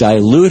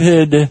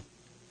diluted.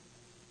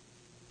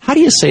 How do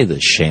you say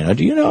this, Shana?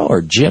 Do you know?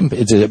 Or Jim?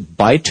 Is it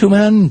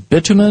bitumen?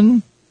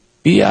 Bitumen?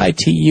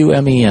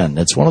 B-I-T-U-M-E-N.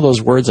 It's one of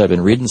those words I've been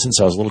reading since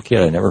I was a little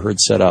kid. I never heard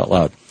said out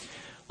loud.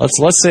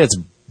 Let's say it's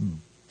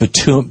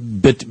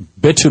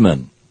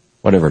bitumen,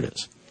 whatever it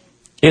is.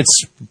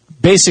 It's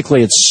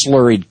basically it's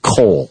slurried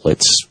coal.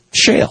 It's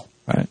shale,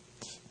 right?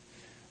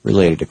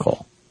 Related to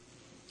coal.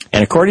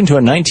 And according to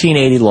a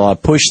 1980 law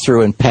pushed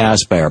through and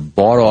passed by our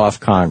bought-off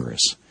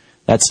Congress,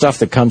 that stuff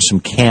that comes from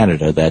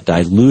Canada, that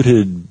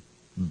diluted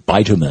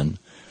bitumen,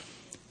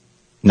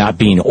 not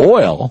being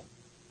oil,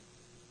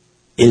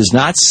 is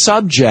not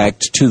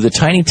subject to the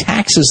tiny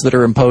taxes that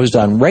are imposed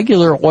on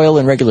regular oil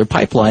and regular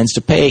pipelines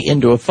to pay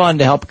into a fund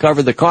to help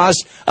cover the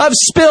cost of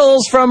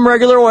spills from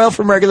regular oil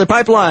from regular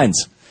pipelines.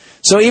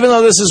 So even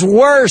though this is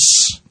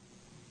worse,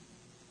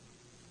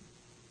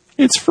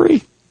 it's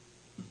free.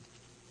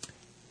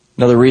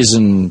 Another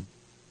reason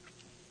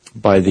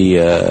by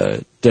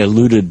the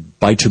diluted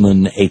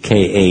bitumen,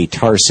 a.k.a.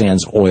 tar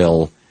sands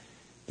oil,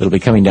 that'll be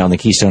coming down the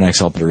Keystone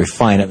XL to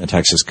refine it in the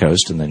Texas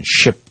coast and then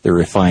ship the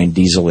refined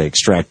diesel they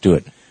extract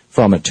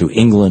from it to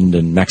England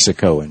and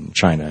Mexico and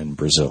China and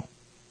Brazil.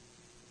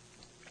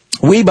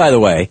 We, by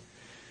the way,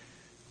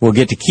 will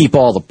get to keep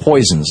all the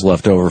poisons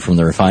left over from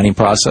the refining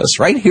process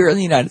right here in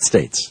the United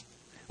States.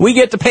 We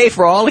get to pay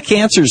for all the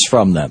cancers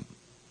from them.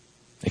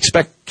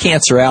 Expect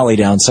Cancer Alley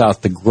down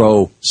south to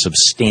grow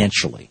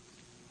substantially.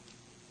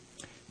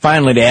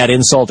 Finally, to add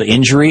insult to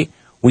injury,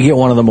 we get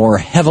one of the more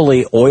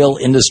heavily oil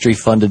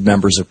industry-funded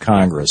members of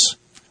Congress,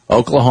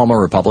 Oklahoma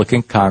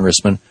Republican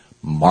Congressman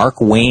Mark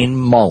Wayne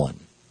Mullen,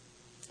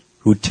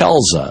 who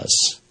tells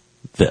us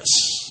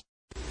this.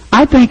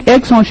 I think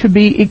Exxon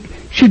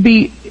should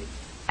be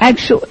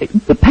actually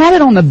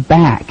patted on the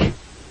back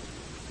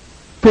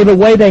for the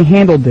way they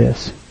handled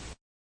this.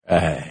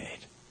 Right.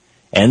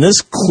 And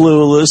this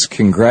clueless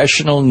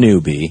congressional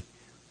newbie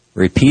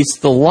repeats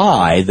the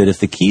lie that if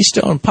the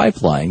Keystone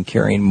Pipeline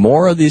carrying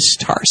more of this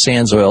tar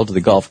sands oil to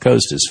the Gulf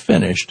Coast is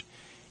finished,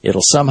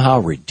 it'll somehow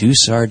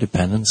reduce our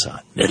dependence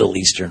on Middle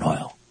Eastern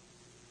oil.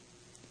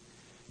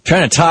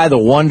 Trying to tie the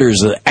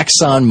wonders of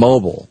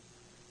ExxonMobil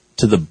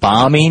to the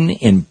bombing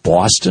in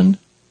Boston,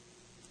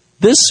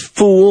 this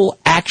fool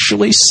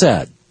actually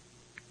said,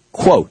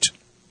 quote,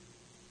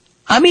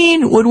 I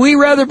mean, would we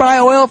rather buy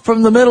oil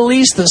from the Middle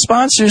East that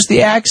sponsors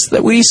the acts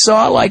that we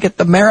saw, like at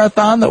the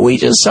marathon that we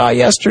just saw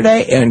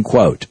yesterday? End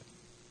quote.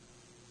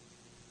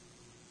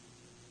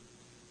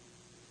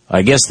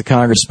 I guess the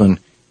congressman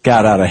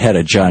got out ahead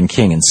of John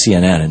King and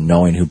CNN in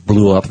knowing who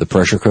blew up the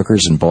pressure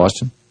cookers in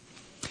Boston.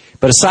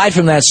 But aside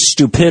from that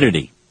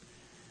stupidity,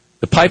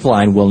 the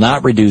pipeline will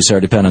not reduce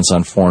our dependence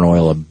on foreign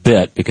oil a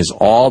bit because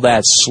all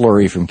that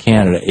slurry from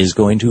Canada is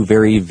going to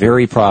very,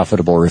 very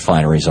profitable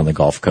refineries on the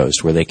Gulf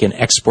Coast where they can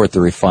export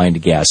the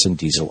refined gas and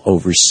diesel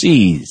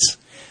overseas.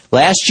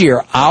 Last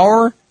year,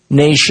 our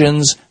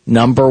nation's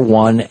number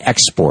one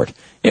export,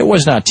 it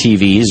was not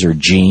TVs or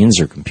jeans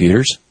or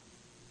computers.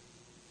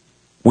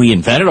 We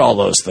invented all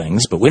those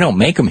things, but we don't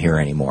make them here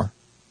anymore.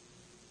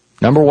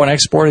 Number one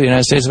export of the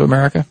United States of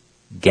America?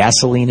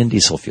 Gasoline and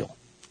diesel fuel.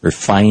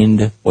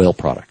 Refined oil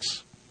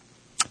products.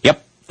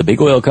 Yep, the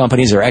big oil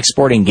companies are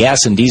exporting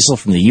gas and diesel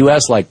from the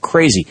U.S. like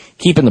crazy,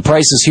 keeping the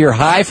prices here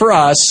high for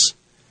us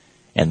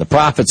and the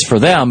profits for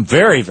them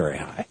very, very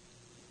high.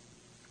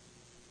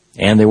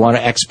 And they want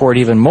to export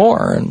even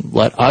more and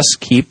let us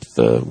keep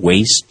the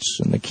wastes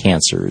and the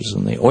cancers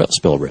and the oil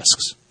spill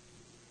risks.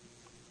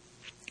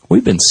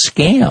 We've been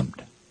scammed.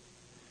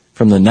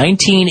 From the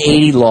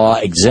 1980 law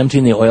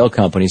exempting the oil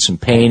companies from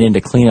paying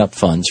into cleanup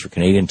funds for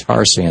Canadian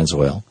tar sands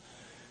oil,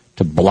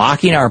 to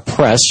blocking our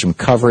press from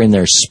covering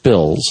their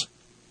spills,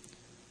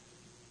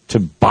 to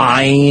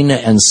buying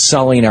and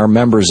selling our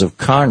members of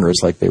Congress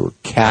like they were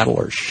cattle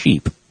or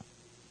sheep.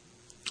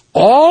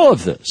 All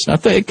of this. Now,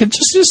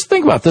 just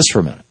think about this for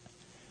a minute.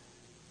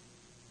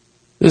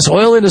 This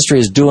oil industry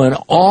is doing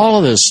all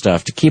of this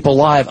stuff to keep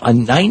alive a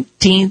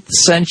 19th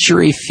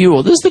century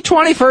fuel. This is the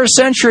 21st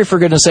century, for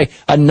goodness sake.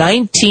 A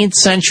 19th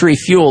century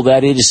fuel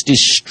that is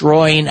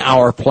destroying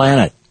our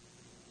planet.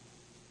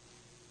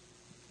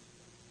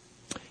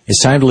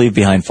 It's time to leave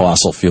behind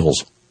fossil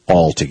fuels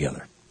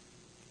altogether.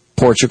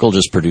 Portugal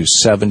just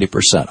produced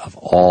 70% of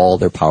all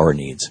their power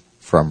needs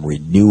from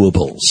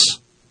renewables.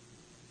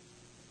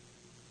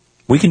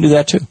 We can do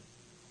that too.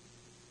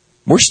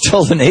 We're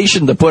still the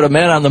nation that put a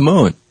man on the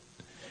moon.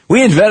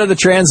 We invented the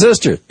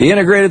transistor, the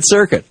integrated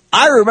circuit.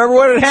 I remember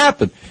when it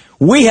happened.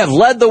 We have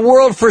led the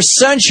world for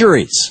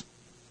centuries.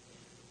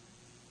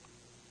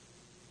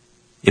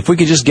 If we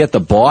could just get the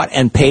bought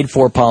and paid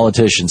for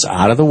politicians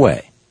out of the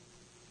way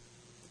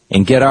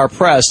and get our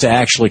press to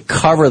actually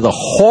cover the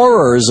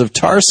horrors of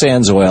tar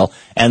sands oil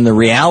and the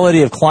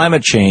reality of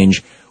climate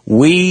change,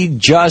 we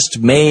just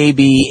may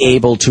be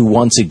able to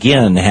once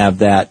again have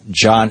that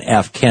John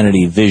F.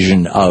 Kennedy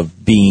vision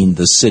of being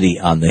the city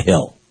on the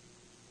hill.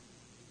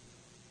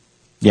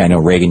 Yeah, I know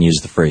Reagan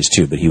used the phrase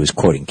too, but he was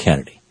quoting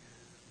Kennedy.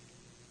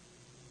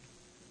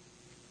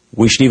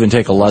 We should even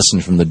take a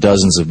lesson from the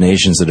dozens of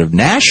nations that have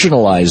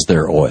nationalized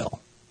their oil.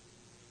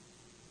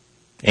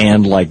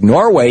 And like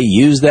Norway,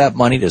 use that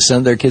money to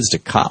send their kids to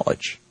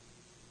college.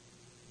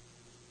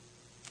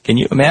 Can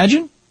you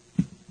imagine?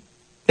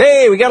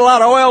 Hey, we got a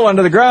lot of oil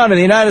under the ground in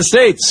the United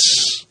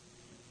States.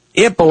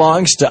 It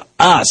belongs to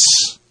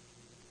us.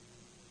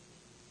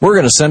 We're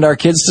going to send our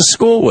kids to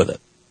school with it.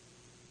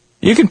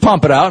 You can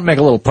pump it out and make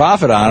a little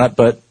profit on it,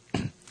 but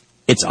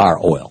it's our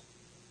oil.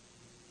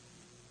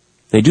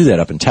 They do that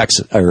up in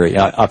Texas, or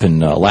up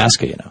in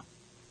Alaska, you know.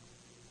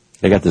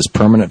 They got this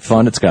permanent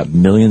fund. It's got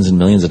millions and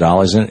millions of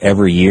dollars in it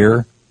every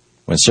year.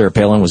 When Sarah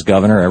Palin was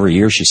governor, every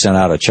year she sent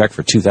out a check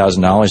for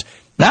 $2,000,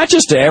 not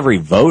just to every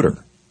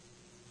voter,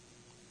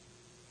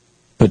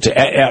 but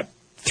to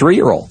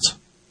 3-year-olds,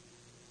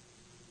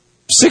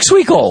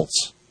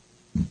 6-week-olds.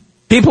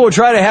 People would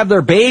try to have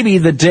their baby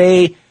the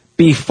day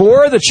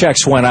before the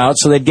checks went out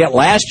so they'd get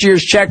last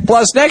year's check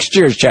plus next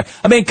year's check.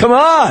 I mean, come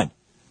on.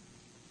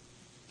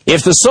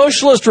 If the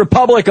Socialist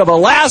Republic of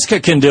Alaska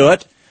can do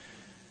it,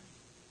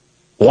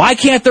 why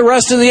can't the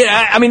rest of the...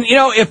 I mean, you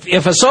know,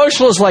 if a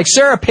socialist like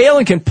Sarah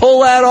Palin can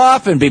pull that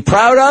off and be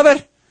proud of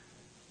it,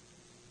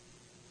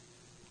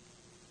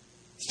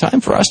 it's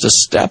time for us to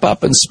step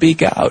up and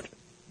speak out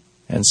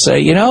and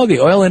say, you know, the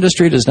oil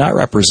industry does not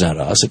represent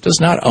us. It does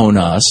not own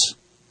us.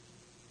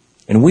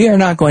 And we are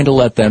not going to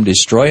let them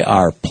destroy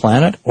our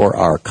planet or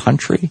our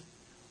country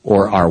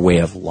or our way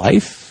of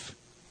life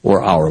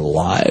or our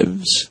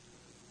lives,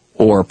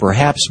 or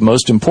perhaps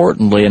most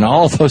importantly, and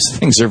all of those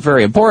things are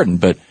very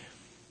important, but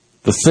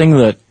the thing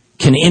that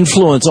can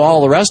influence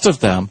all the rest of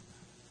them,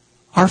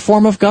 our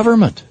form of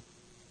government.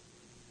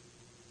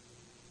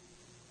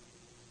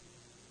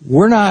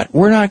 We're not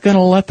going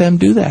to let them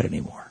do that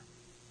anymore.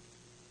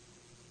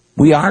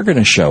 We are going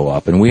to show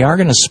up, and we are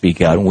going to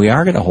speak out, and we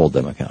are going to hold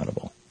them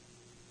accountable.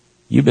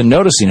 You've been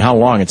noticing how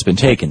long it's been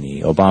taking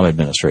the Obama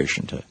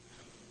administration to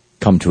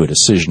come to a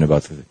decision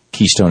about the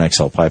Keystone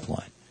XL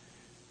pipeline.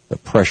 The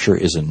pressure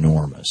is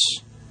enormous.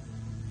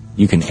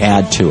 You can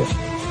add to it.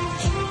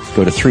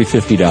 Go to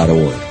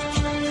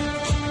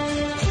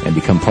 350.org and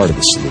become part of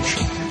the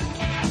solution.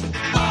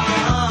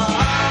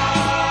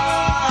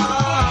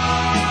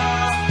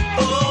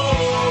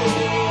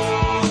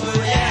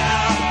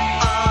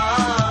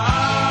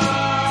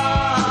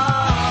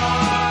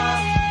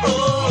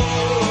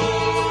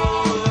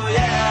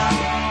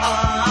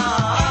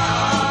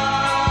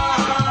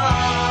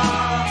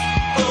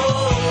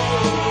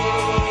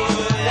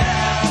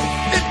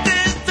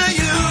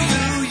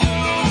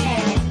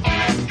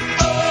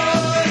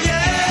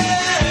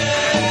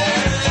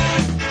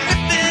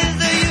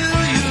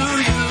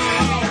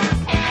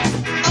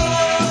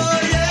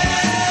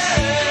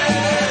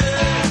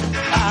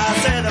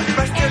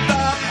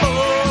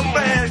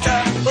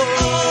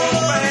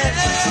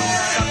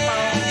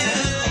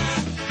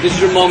 This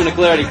is your moment of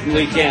clarity from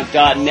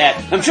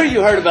LeeCamp.net. I'm sure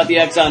you heard about the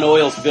Exxon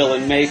oil spill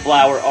in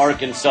Mayflower,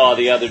 Arkansas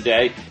the other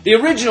day. The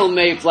original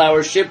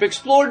Mayflower ship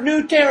explored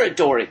new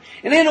territory.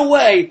 And in a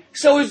way,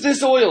 so is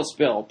this oil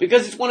spill,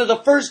 because it's one of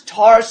the first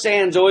tar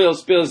sands oil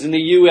spills in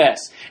the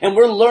U.S. And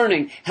we're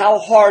learning how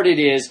hard it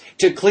is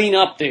to clean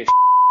up this.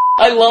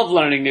 I love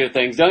learning new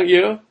things, don't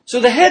you? So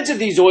the heads of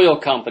these oil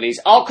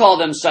companies, I'll call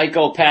them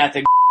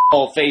psychopathic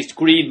faced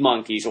greed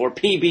monkeys, or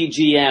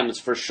PBGMs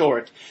for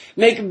short,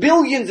 make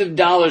billions of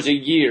dollars a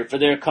year for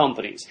their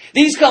companies.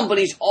 These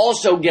companies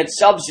also get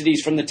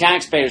subsidies from the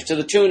taxpayers to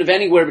the tune of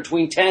anywhere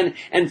between $10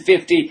 and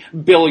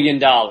 $50 billion.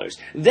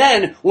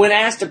 Then, when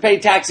asked to pay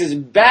taxes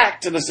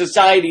back to the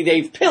society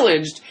they've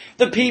pillaged,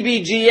 the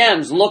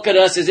PBGMs look at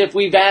us as if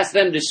we've asked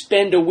them to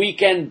spend a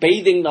weekend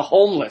bathing the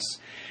homeless.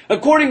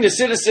 According to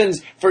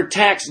Citizens for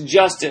Tax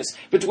Justice,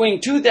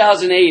 between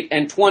 2008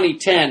 and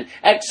 2010,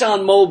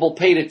 ExxonMobil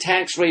paid a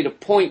tax rate of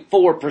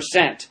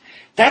 0.4%.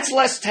 That's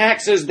less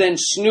taxes than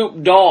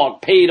Snoop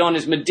Dogg paid on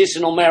his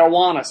medicinal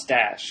marijuana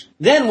stash.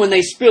 Then when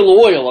they spill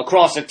oil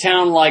across a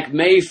town like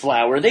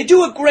Mayflower, they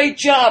do a great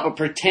job of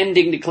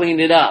pretending to clean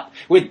it up.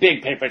 With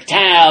big paper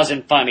towels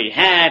and funny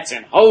hats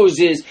and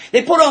hoses,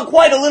 they put on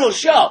quite a little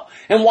show.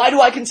 And why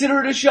do I consider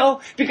it a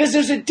show? Because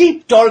there's a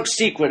deep, dark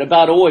secret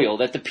about oil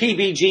that the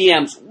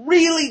PBGMs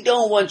really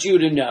don't want you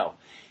to know.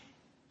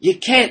 You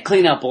can't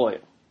clean up oil.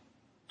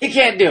 You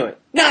can't do it.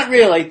 Not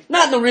really.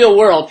 Not in the real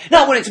world.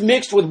 Not when it's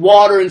mixed with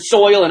water and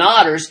soil and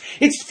otters.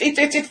 It's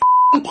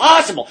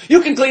impossible.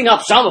 You can clean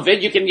up some of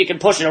it. You can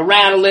push it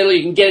around a little.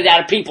 You can get it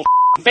out of people's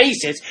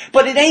faces.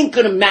 But it ain't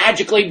gonna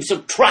magically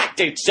subtract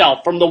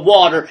itself from the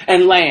water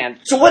and land.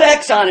 So what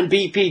Exxon and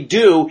BP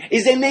do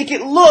is they make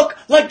it look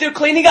like they're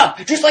cleaning up.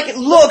 Just like it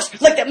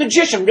looks like that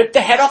magician ripped the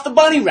head off the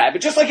bunny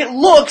rabbit. Just like it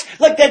looks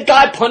like that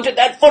guy punted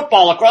that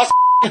football across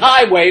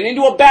highway and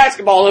into a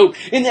basketball hoop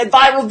in that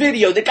viral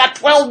video that got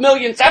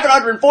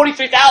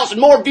 12,743,000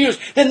 more views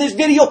than this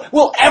video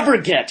will ever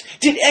get.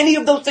 Did any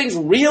of those things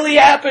really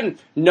happen?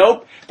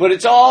 Nope. But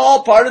it's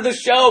all part of the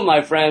show,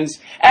 my friends.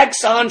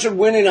 Exxon should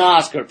win an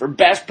Oscar for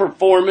best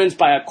performance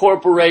by a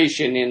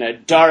corporation in a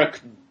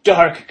dark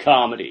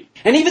comedy.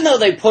 And even though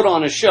they put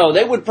on a show,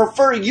 they would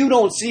prefer you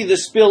don't see the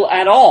spill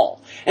at all.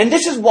 And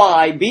this is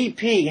why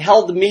BP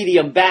held the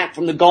media back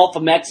from the Gulf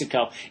of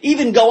Mexico,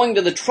 even going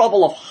to the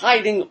trouble of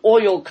hiding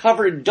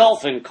oil-covered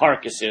dolphin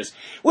carcasses,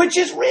 which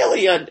is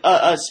really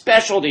a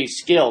specialty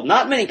skill.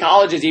 Not many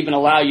colleges even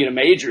allow you to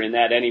major in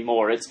that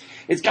anymore.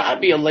 It's got to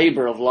be a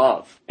labor of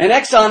love. And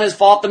Exxon has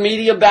fought the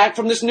media back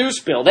from this news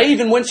spill. They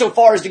even went so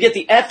far as to get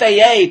the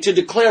FAA to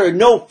declare a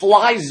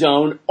no-fly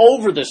zone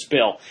over the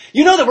spill.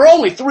 You know, there were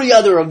only 3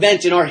 other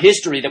events in our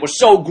history that were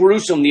so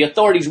gruesome the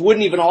authorities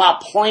wouldn't even allow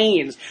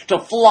planes to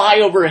fly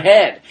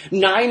overhead.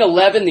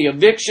 9/11, the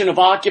eviction of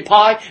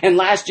Occupy, and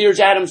last year's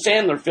Adam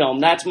Sandler film,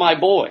 That's My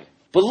Boy.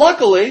 But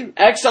luckily,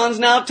 Exxon's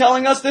now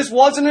telling us this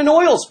wasn't an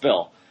oil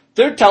spill.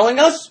 They're telling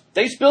us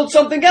they spilled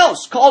something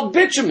else called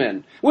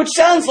bitumen, which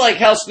sounds like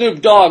how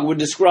Snoop Dogg would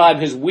describe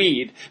his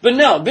weed. But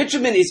no,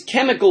 bitumen is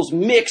chemicals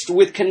mixed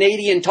with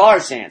Canadian tar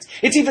sands.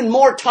 It's even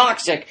more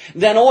toxic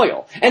than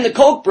oil. And the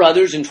Koch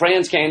brothers and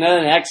TransCanada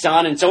and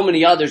Exxon and so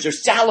many others are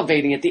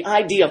salivating at the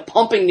idea of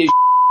pumping this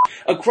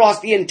across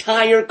the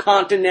entire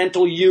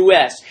continental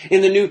U.S.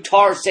 in the new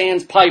tar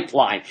sands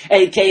pipeline,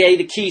 a.k.a.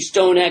 the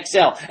Keystone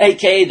XL,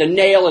 a.k.a. the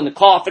nail in the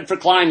coffin for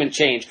climate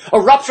change. A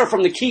rupture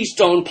from the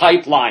Keystone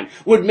pipeline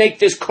would make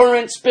this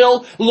current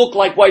spill look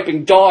like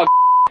wiping dog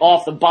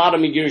off the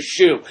bottom of your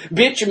shoe.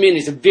 Bitumen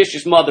is a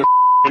vicious mother.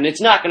 and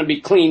it's not going to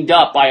be cleaned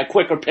up by a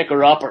quicker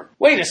picker-upper.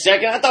 Wait a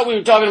second, I thought we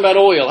were talking about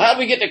oil. How'd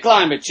we get to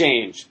climate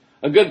change?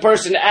 A good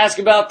person to ask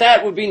about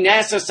that would be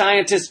NASA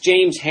scientist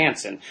James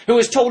Hansen, who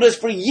has told us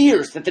for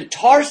years that the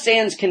tar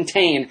sands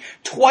contain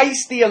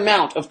twice the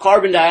amount of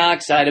carbon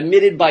dioxide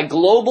emitted by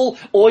global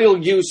oil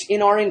use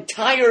in our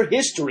entire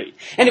history.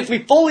 And if we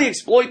fully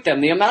exploit them,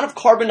 the amount of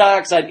carbon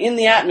dioxide in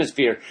the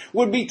atmosphere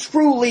would be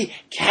truly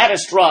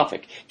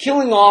catastrophic,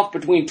 killing off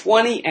between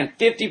 20 and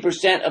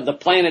 50% of the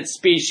planet's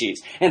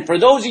species. And for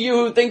those of you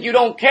who think you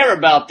don't care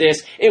about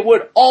this, it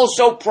would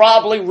also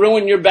probably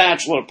ruin your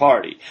bachelor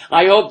party.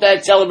 I hope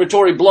that celebratory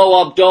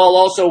blow-up doll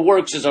also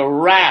works as a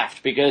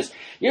raft, because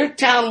your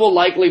town will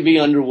likely be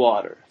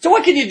underwater. So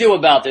what can you do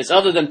about this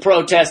other than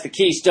protest the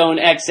Keystone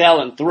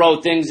XL and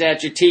throw things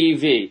at your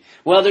TV?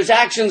 Well, there's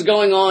actions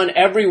going on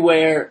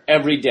everywhere,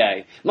 every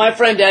day. My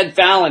friend Ed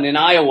Fallon in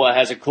Iowa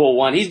has a cool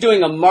one. He's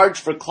doing a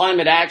march for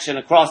climate action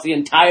across the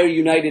entire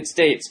United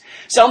States.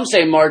 Some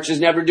say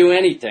marches never do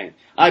anything.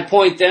 I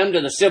point them to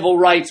the civil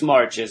rights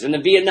marches and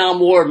the Vietnam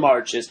War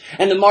marches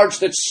and the march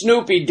that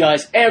Snoopy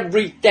does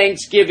every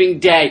Thanksgiving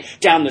Day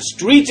down the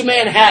streets of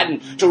Manhattan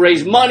to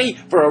raise money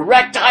for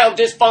erectile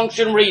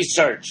dysfunction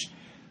research.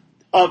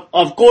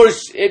 Of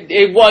course,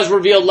 it was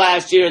revealed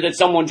last year that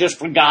someone just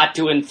forgot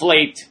to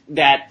inflate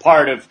that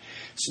part of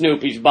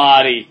Snoopy's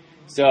body.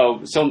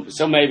 So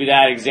maybe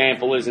that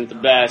example isn't the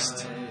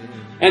best.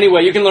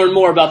 Anyway, you can learn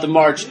more about the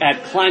march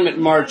at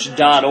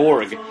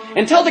climatemarch.org.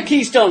 And tell the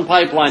Keystone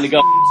Pipeline to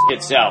go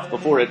itself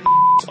before it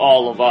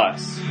all of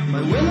us.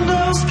 My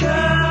windows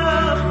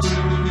kept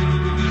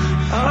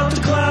out the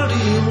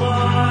cloudy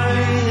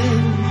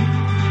line,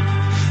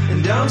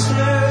 and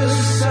downstairs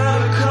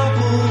sat a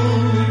couple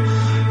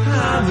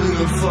having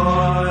a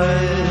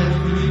fight.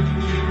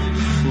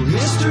 Well,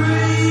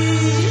 history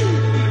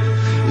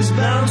is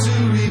bound to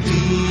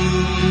repeat.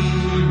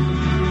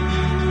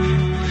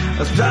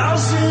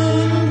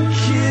 1,000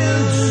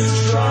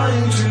 kids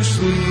trying to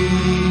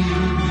sleep,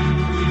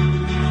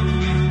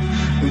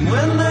 and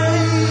when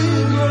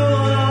they grow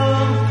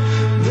up,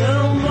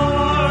 they'll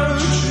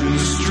march in the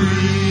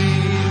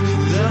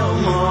street. They'll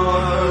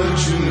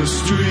march in the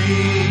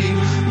street.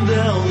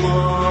 They'll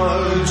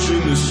march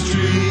in the street.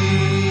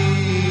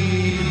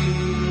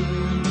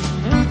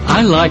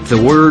 I like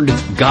the word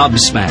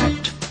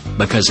gobsmacked,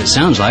 because it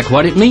sounds like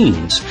what it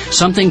means.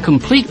 Something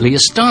completely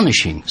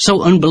astonishing,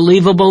 so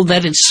unbelievable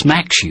that it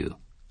smacks you.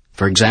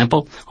 For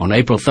example, on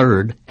April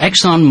 3rd,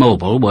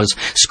 ExxonMobil was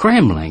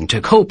scrambling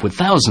to cope with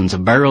thousands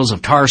of barrels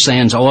of tar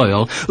sands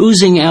oil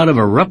oozing out of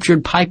a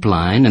ruptured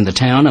pipeline in the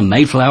town of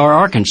Mayflower,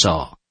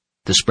 Arkansas.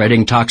 The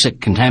spreading toxic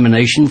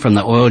contamination from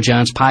the oil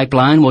giant's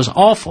pipeline was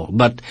awful,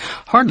 but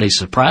hardly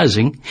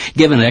surprising,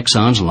 given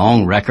Exxon's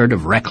long record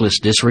of reckless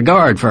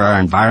disregard for our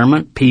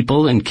environment,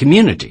 people, and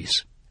communities.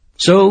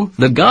 So,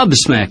 the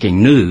gobsmacking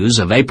news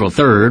of April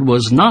 3rd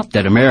was not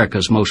that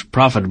America's most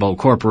profitable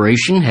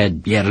corporation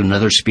had yet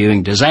another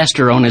spewing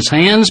disaster on its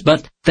hands,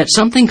 but that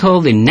something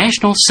called the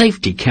National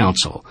Safety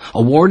Council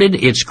awarded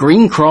its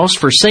Green Cross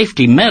for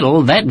Safety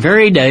medal that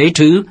very day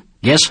to,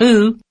 guess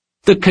who?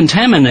 The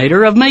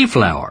contaminator of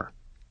Mayflower.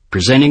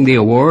 Presenting the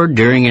award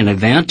during an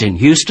event in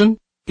Houston,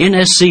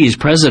 NSC's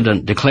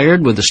president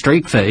declared with a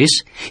straight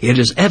face, "It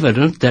is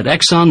evident that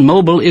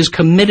ExxonMobil is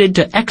committed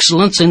to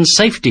excellence in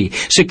safety,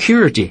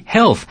 security,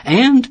 health,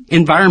 and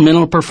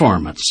environmental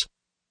performance."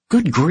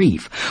 Good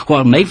grief!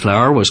 While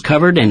Mayflower was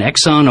covered in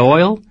Exxon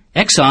oil,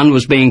 Exxon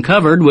was being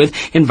covered with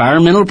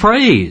environmental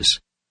praise.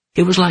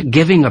 It was like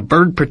giving a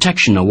bird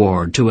protection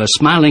award to a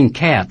smiling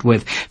cat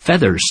with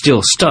feathers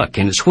still stuck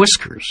in its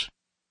whiskers.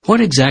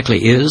 What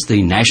exactly is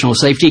the National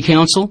Safety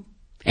Council?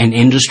 An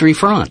industry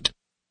front.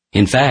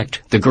 In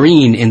fact, the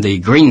green in the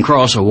Green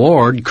Cross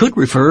Award could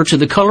refer to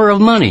the color of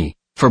money,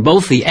 for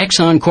both the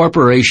Exxon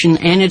Corporation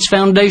and its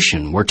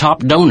foundation were top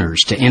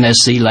donors to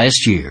NSC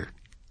last year.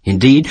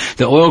 Indeed,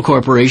 the oil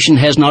corporation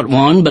has not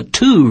one but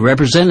two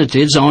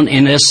representatives on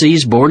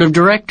NSC's board of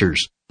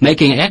directors,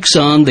 making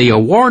Exxon the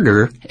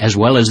awarder as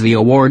well as the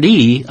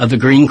awardee of the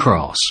Green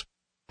Cross.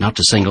 Not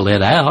to single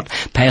it out,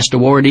 past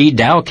awardee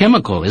Dow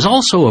Chemical is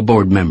also a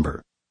board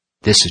member.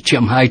 This is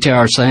Jim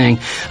Hightower saying,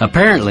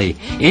 apparently,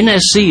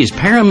 NSC's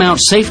paramount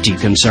safety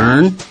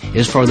concern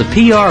is for the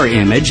PR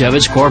image of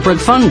its corporate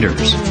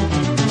funders.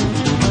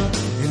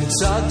 And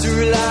it's hard to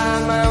rely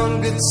on my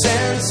own good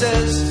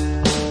senses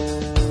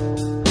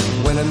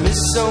when I miss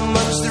so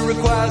much that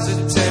requires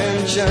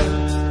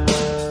attention.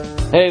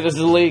 Hey, this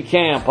is Lee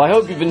Camp. I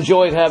hope you've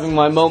enjoyed having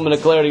my Moment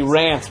of Clarity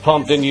rants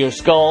pumped into your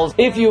skulls.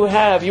 If you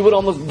have, you would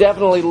almost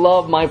definitely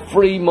love my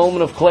free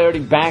Moment of Clarity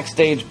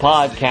Backstage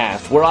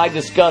podcast, where I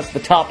discuss the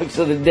topics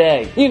of the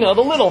day. You know,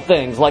 the little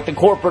things like the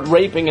corporate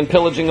raping and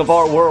pillaging of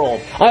our world.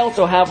 I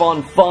also have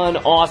on fun,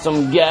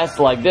 awesome guests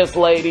like this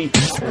lady.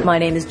 My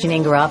name is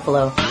Janine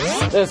Garofalo.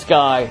 This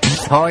guy.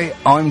 Hi,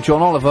 I'm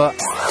John Oliver.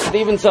 And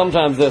even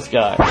sometimes this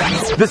guy.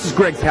 This is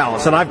Greg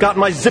Pallas, and I've got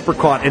my zipper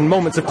caught in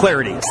Moments of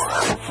Clarity.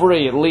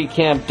 Free at leecamp.net.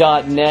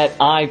 LeeCamp.net,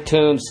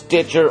 iTunes,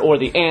 Stitcher, or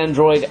the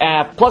Android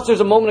app. Plus, there's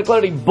a Moment of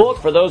Clarity book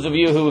for those of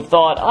you who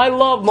thought, I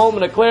love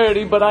Moment of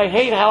Clarity, but I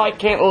hate how I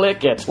can't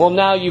lick it. Well,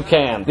 now you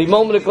can. The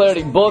Moment of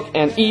Clarity book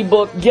and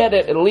ebook, get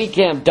it at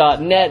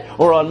LeeCamp.net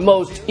or on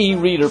most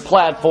e-reader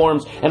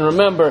platforms. And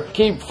remember,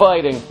 keep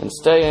fighting and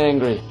stay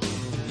angry.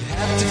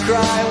 Have to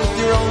cry with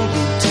your own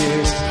blue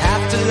tears.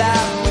 Have to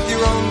laugh with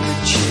your own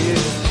good cheer.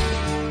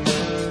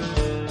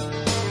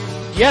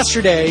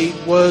 Yesterday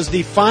was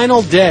the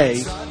final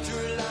day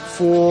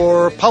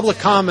for public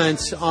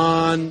comments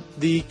on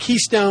the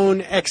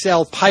Keystone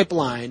XL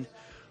pipeline.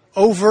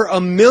 Over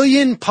 1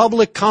 million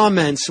public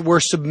comments were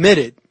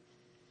submitted.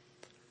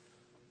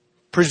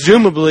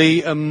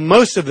 Presumably,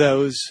 most of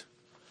those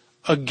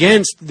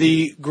against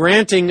the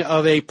granting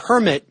of a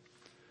permit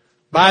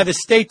by the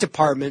State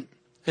Department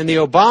and the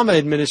Obama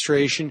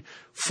administration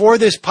for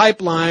this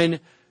pipeline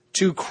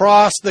to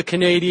cross the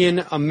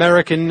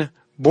Canadian-American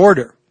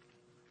border.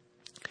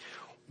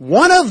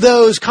 One of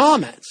those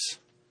comments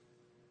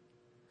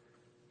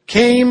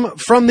came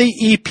from the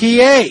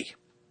EPA,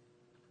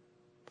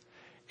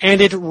 and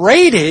it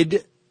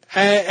rated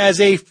as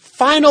a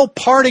final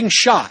parting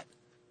shot.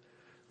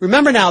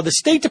 Remember now, the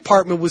State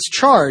Department was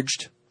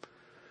charged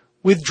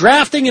with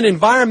drafting an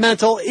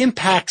environmental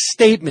impact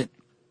statement,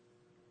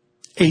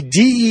 a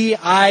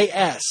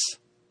DEIS,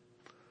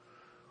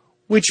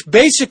 which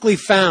basically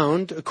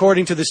found,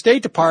 according to the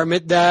State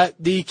Department, that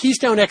the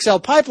Keystone XL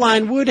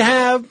pipeline would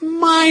have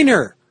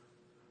minor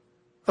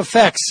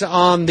effects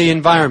on the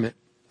environment.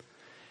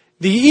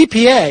 The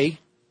EPA,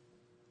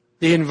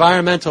 the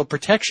Environmental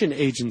Protection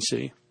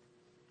Agency,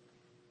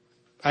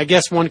 I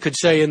guess one could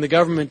say in the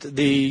government,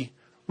 the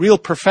real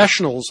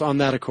professionals on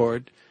that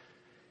accord,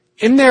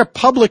 in their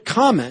public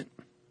comment,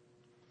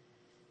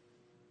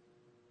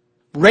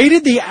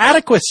 rated the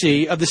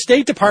adequacy of the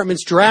State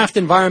Department's draft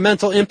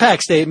environmental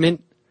impact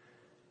statement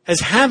as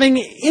having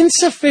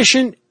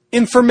insufficient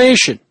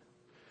information.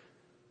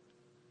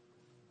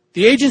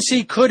 The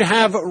agency could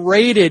have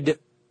rated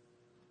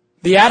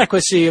the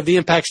adequacy of the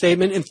impact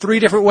statement in 3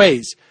 different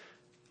ways: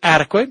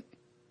 adequate,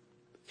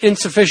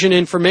 insufficient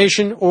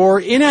information, or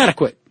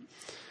inadequate.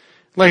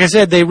 Like I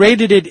said, they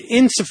rated it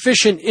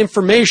insufficient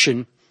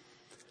information.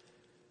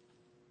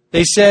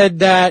 They said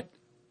that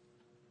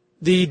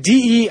the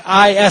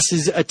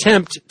DEIS's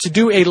attempt to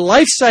do a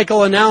life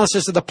cycle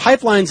analysis of the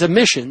pipeline's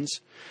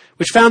emissions,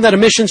 which found that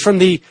emissions from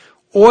the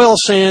oil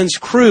sands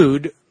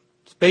crude,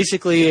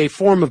 basically a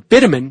form of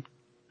bitumen,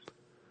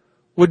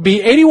 would be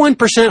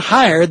 81%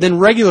 higher than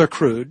regular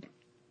crude.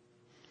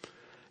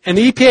 And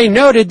the EPA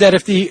noted that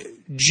if the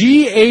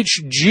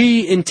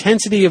GHG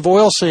intensity of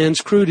oil sands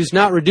crude is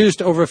not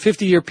reduced over a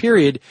 50-year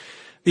period,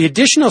 the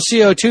additional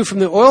CO2 from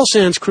the oil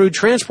sands crude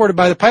transported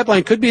by the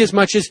pipeline could be as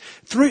much as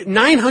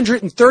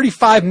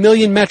 935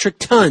 million metric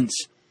tons.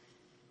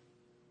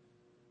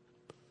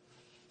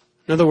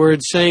 In other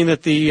words, saying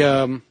that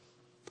the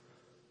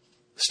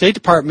State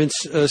Department's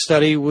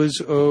study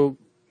was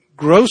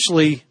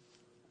grossly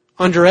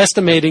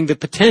underestimating the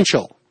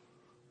potential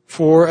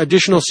for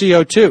additional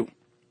CO2.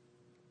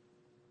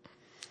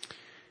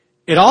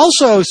 It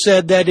also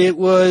said that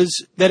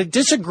it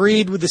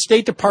disagreed with the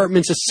State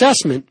Department's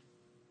assessment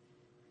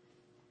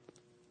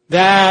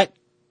that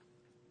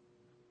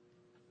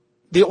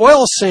the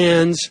oil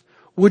sands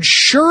would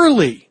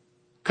surely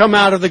come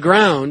out of the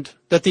ground,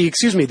 that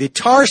the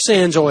tar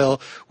sands oil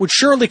would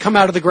surely come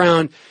out of the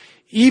ground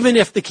even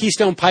if the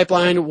Keystone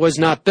Pipeline was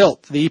not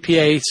built. The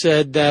EPA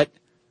said that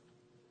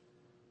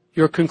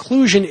your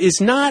conclusion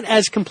is not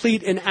as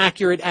complete and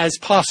accurate as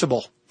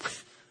possible.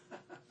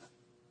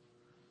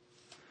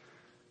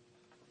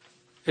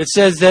 It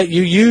says that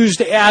you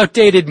used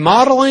outdated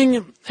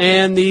modeling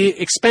and the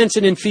expense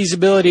and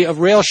infeasibility of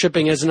rail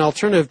shipping as an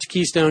alternative to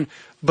Keystone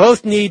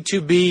both need to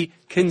be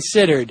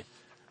considered.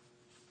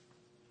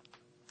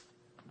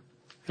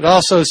 It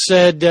also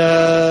said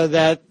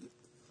that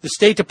the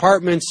State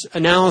Department's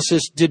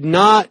analysis did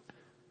not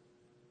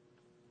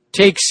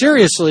take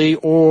seriously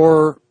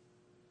or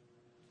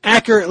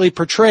accurately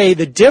portray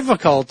the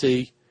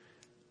difficulty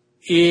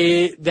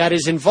that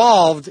is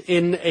involved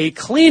in a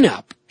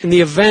cleanup in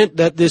the event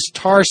that this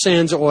tar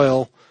sands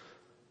oil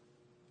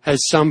has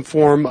some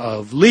form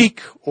of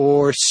leak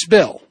or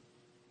spill.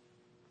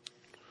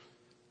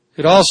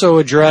 It also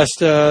addressed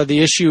the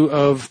issue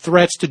of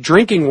threats to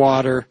drinking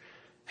water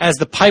as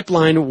the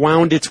pipeline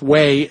wound its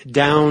way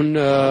down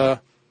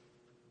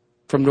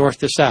from north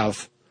to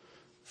south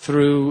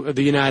through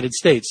the United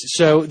States.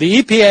 So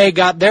the EPA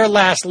got their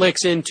last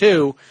licks in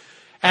too,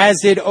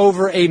 as did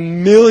over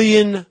 1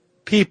 million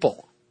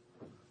people.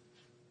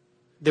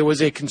 There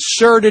was a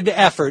concerted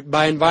effort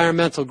by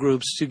environmental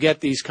groups to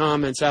get these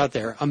comments out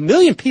there. 1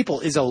 million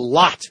people is a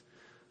lot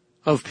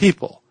of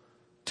people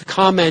to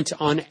comment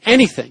on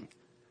anything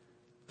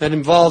that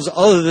involves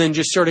other than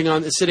just sitting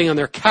on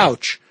their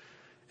couch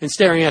and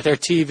staring at their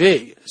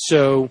TV.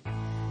 So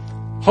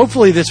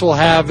hopefully this will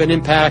have an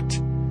impact.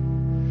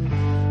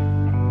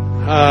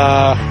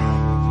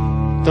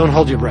 Don't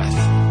hold your breath.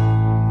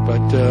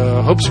 But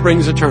hope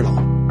springs eternal.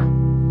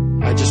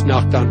 I just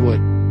knocked on wood.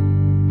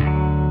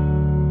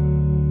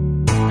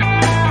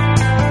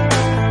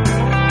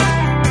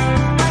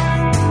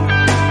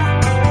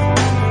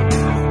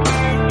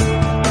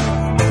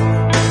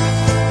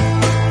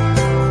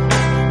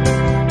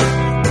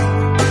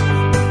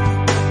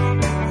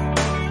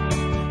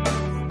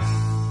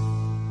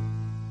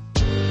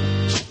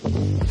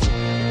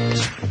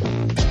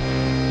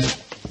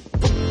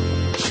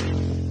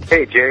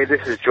 Jay.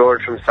 This is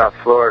George from South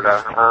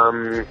Florida.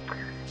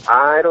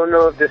 I don't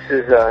know if this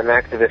is an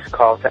activist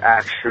call to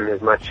action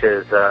as much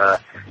as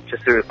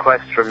just a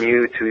request from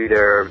you to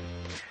either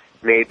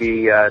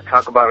maybe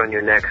talk about on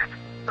your next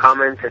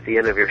comment at the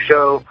end of your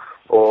show,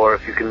 or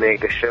if you can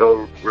make a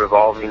show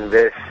revolving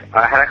this.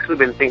 I had actually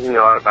been thinking a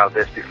lot about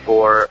this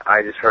before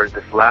I just heard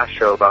this last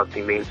show about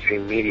the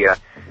mainstream media.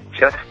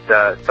 Just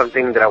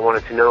something that I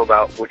wanted to know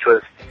about, which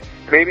was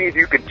maybe if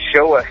you could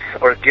show us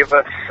or give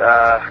us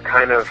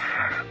kind of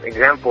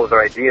examples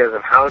or ideas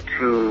of how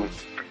to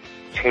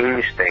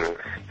change things.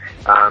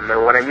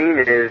 And what I mean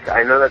is,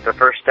 I know that the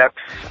first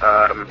steps,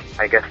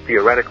 I guess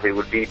theoretically,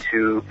 would be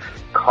to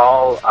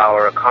call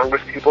our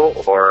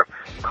congresspeople or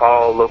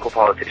call local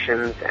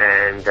politicians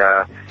and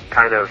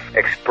kind of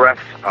express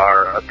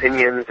our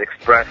opinions,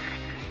 express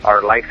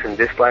our likes and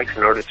dislikes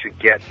in order to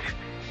get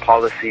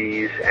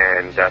policies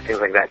and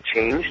things like that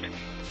changed.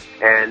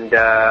 And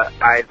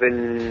I've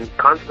been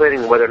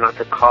contemplating whether or not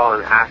to call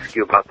and ask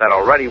you about that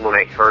already when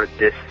I heard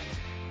this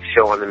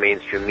show on the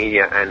mainstream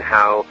media, and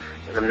how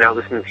I'm now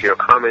listening to your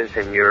comments,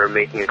 and you're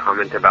making a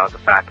comment about the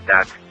fact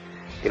that,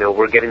 you know,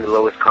 we're getting the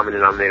lowest common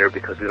denominator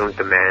because we don't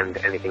demand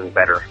anything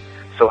better.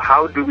 So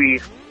how do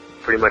we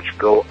pretty much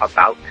go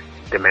about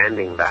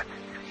demanding that?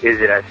 Is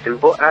it as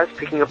simple as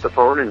picking up the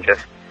phone and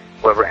just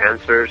whoever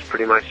answers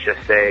pretty much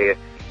just say,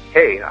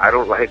 hey, I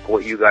don't like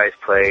what you guys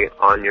play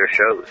on your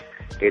shows?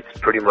 It's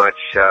pretty much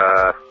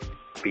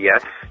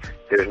BS.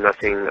 There's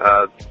nothing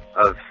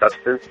of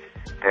substance,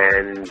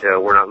 and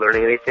we're not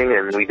learning anything,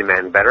 and we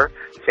demand better.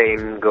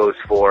 Same goes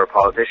for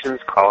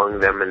politicians, calling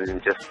them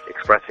and just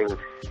expressing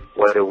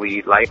whether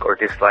we like or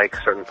dislike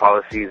certain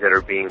policies that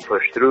are being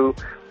pushed through,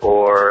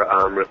 or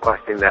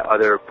requesting that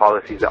other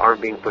policies that aren't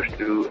being pushed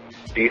through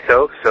be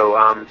so. So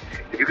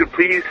if you could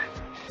please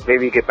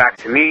maybe get back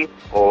to me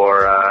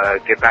or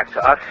get back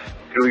to us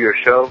through your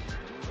show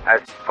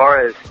as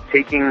far as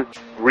taking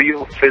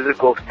real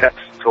physical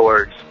steps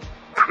towards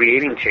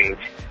creating change,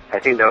 I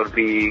think that would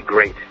be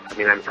great. I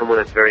mean, I'm someone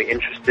that's very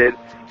interested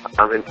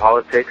in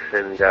politics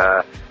and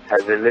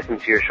has been listening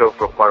to your show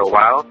for quite a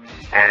while.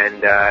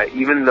 And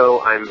even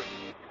though I'm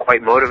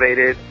quite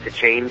motivated to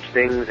change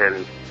things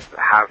and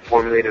have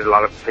formulated a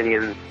lot of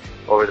opinions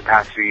over the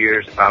past few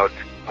years about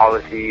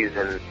policies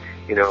and,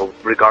 you know,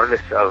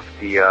 regardless of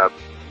the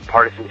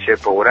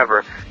partisanship or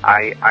whatever,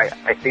 I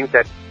think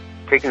that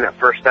taking that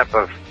first step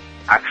of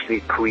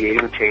actually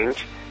creating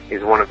change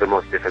is one of the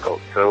most difficult.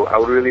 So I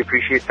would really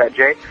appreciate that,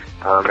 Jay.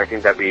 I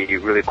think that'd be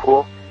really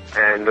cool,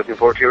 and looking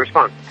forward to your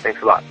response.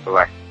 Thanks a lot.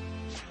 Bye-bye.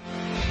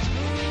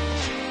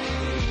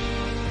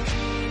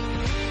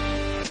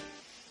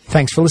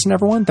 Thanks for listening,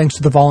 everyone. Thanks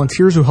to the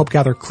volunteers who helped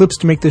gather clips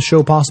to make this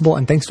show possible,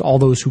 and thanks to all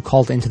those who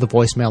called into the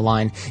voicemail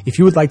line. If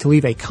you would like to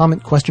leave a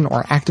comment, question,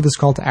 or activist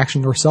call to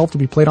action yourself to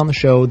be played on the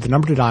show, the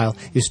number to dial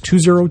is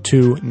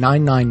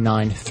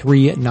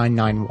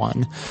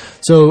 202-999-3991.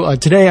 So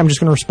today I'm just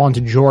going to respond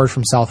to George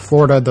from South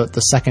Florida,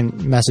 the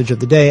second message of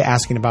the day,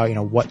 asking about, you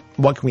know, what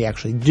can we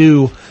actually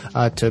do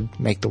to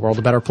make the world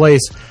a better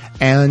place.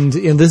 And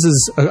this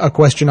is a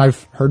question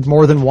I've heard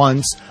more than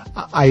once.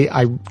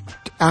 I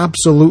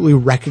absolutely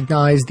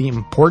recognize the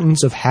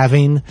importance of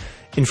having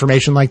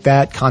information like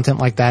that, content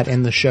like that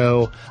in the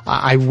show.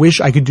 I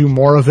wish I could do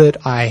more of it.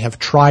 I have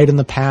tried in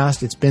the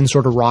past. It's been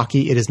sort of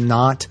rocky. It is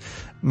not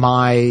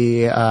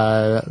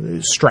my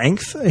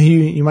strength,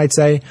 you might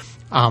say.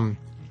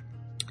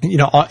 You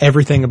know,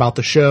 everything about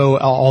the show,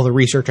 all the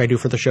research I do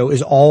for the show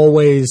is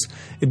always,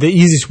 the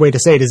easiest way to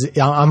say it is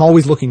I'm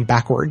always looking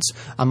backwards.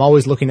 I'm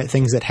always looking at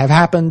things that have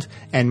happened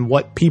and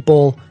what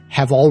people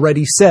have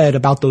already said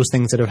about those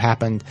things that have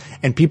happened.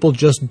 And people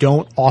just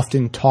don't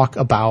often talk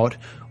about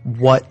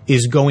what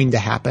is going to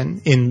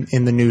happen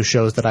in the news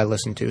shows that I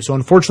listen to. So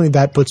unfortunately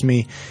that puts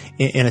me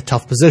in a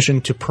tough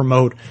position to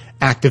promote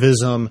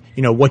activism,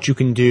 you know, what you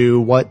can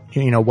do, what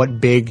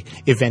big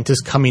event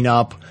is coming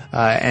up,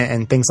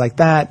 and things like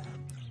that.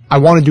 I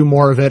want to do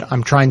more of it.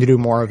 I'm trying to do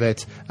more of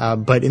it.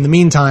 But in the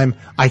meantime,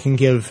 I can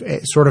give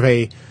sort of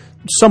a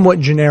somewhat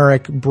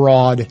generic,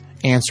 broad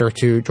answer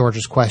to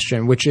George's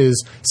question, which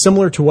is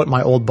similar to what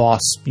my old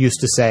boss used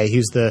to say.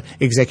 He's the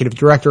executive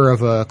director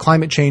of a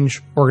climate change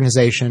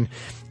organization.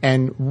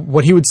 And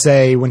what he would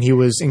say when he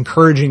was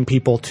encouraging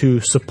people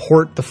to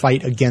support the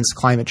fight against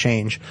climate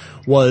change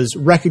was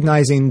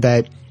recognizing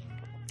that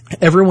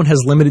everyone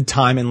has limited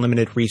time and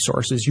limited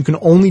resources. You can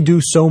only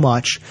do so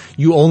much.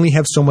 You only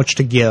have so much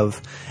to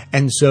give.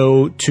 And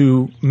so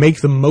to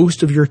make the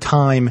most of your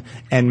time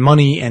and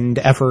money and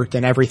effort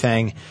and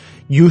everything,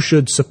 you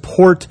should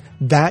support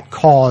that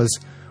cause,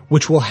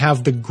 which will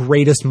have the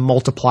greatest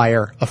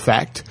multiplier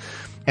effect.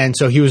 And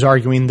so he was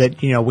arguing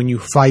that, you know, when you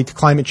fight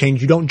climate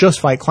change, you don't just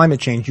fight climate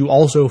change. You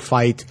also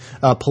fight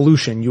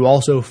pollution. You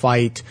also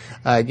fight,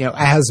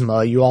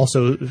 asthma. You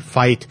also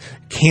fight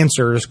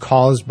cancers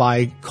caused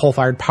by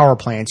coal-fired power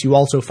plants. You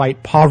also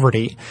fight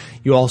poverty.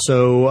 You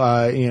also,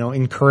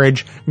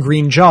 encourage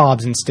green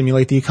jobs and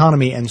stimulate the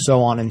economy and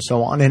so on and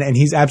so on. And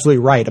he's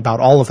absolutely right about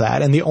all of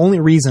that. And the only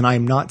reason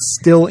I'm not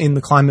still in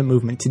the climate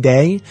movement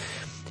today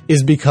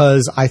is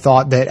because I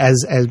thought that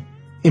as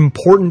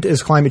important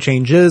as climate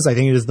change is, I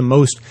think it is the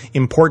most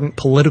important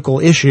political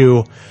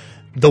issue.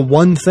 The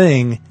one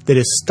thing that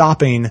is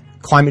stopping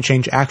climate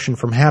change action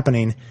from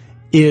happening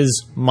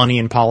is money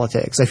in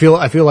politics. I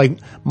feel like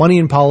money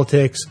in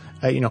politics,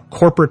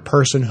 corporate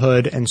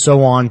personhood and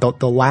so on,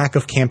 the lack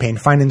of campaign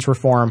finance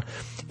reform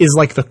is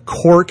like the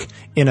cork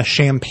in a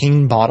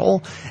champagne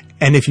bottle.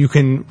 And if you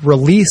can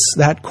release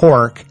that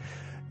cork,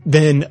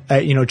 then,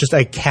 just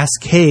a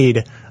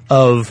cascade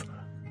of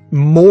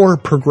more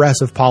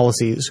progressive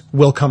policies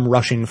will come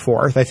rushing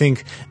forth. I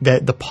think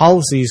that the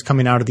policies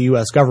coming out of the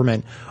U.S.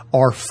 government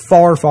are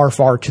far, far,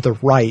 far to the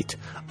right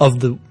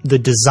of the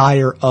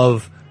desire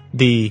of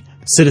the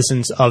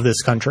citizens of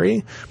this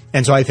country.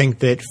 And so I think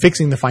that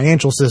fixing the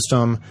financial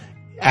system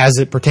as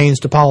it pertains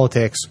to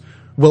politics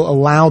will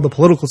allow the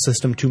political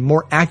system to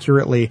more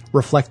accurately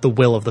reflect the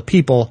will of the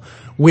people,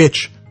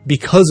 which,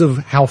 because of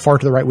how far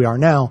to the right we are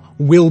now,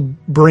 will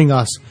bring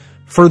us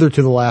further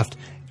to the left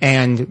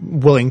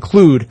and will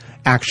include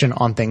action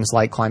on things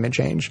like climate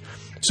change.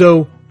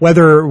 So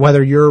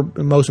whether your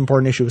most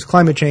important issue is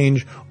climate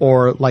change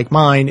or, like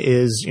mine,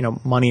 is,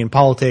 money in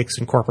politics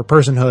and corporate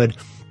personhood,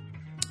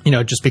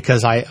 just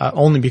because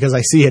only because I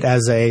see it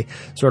as a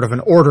sort of an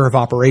order of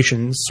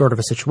operations sort of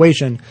a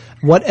situation,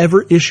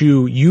 whatever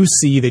issue you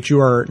see that you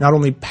are not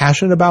only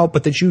passionate about,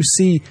 but that you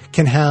see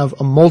can have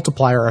a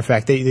multiplier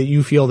effect, that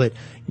you feel that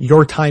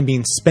your time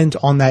being spent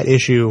on that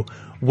issue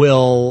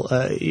will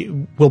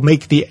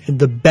make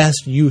the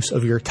best use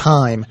of your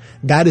time,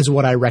 that is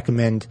what I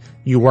recommend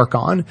you work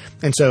on.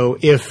 And so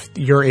if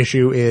your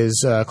issue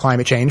is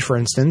climate change, for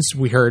instance,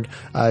 we heard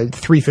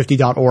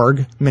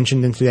 350.org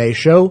mentioned in today's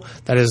show.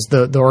 That is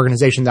the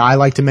organization that I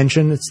like to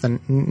mention. It's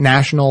the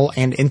national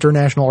and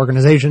international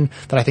organization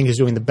that I think is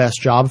doing the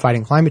best job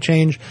fighting climate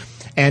change.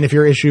 And if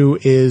your issue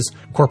is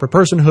corporate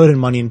personhood and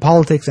money in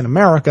politics in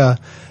America,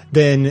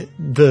 then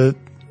the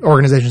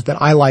organizations that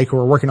I like who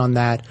are working on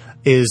that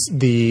is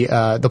the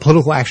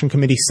Political Action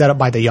Committee set up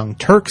by the Young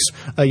Turks,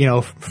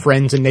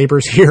 friends and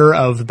neighbors here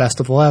of the Best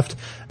of the Left.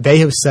 They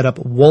have set up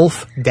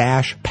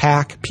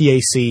Wolf-PAC,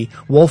 P-A-C,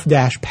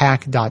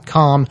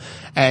 wolf-pac.com,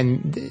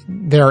 and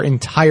their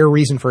entire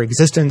reason for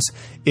existence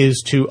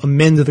is to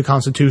amend the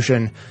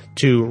Constitution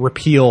to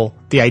repeal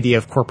the idea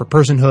of corporate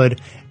personhood.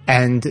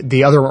 And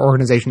the other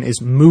organization is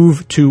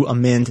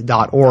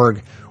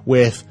movetoamend.org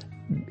with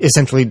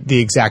essentially the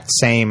exact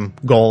same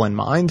goal in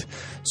mind.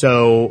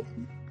 So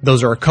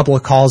those are a couple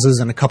of causes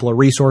and a couple of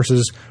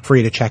resources for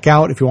you to check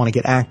out if you want to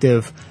get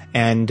active.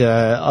 And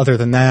other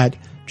than that,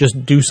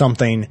 just do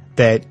something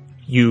that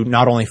you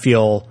not only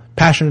feel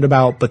passionate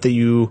about, but that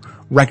you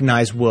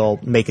recognize will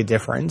make a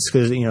difference.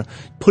 Because,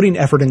 putting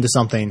effort into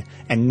something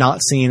and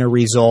not seeing a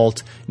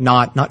result,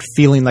 not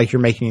feeling like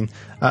you're making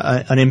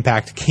an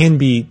impact can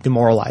be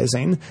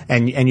demoralizing.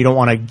 And you don't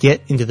want to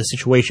get into the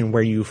situation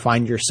where you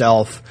find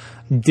yourself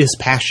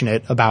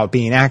dispassionate about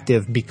being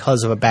active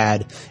because of a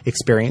bad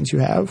experience you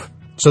have.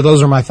 So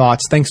those are my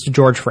thoughts. Thanks to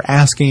George for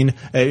asking.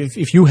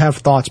 If you have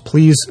thoughts,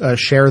 please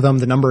share them.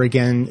 The number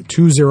again,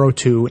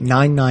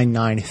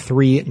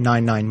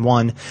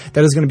 202-999-3991.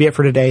 That is going to be it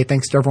for today.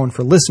 Thanks to everyone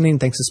for listening.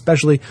 Thanks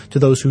especially to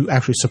those who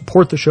actually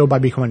support the show by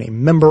becoming a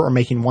member or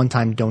making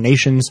one-time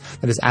donations.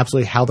 That is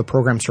absolutely how the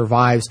program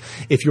survives.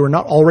 If you are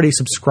not already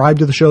subscribed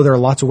to the show, there are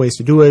lots of ways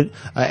to do it.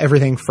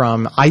 Everything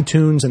from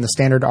iTunes and the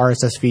standard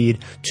RSS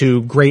feed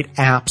to great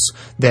apps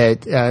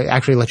that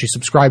actually let you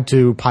subscribe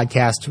to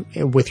podcasts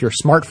with your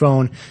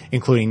smartphone,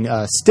 including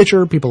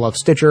Stitcher. People love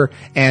Stitcher.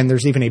 And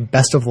there's even a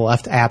Best of the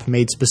Left app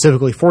made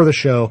specifically for the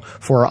show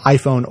for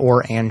iPhone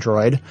or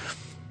Android.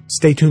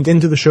 Stay tuned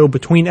into the show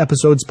between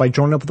episodes by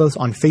joining up with us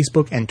on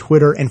Facebook and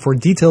Twitter. And for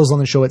details on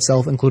the show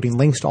itself, including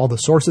links to all the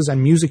sources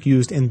and music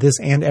used in this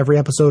and every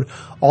episode,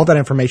 all that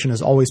information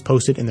is always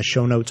posted in the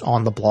show notes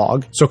on the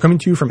blog. So coming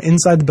to you from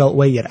inside the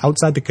Beltway, yet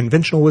outside the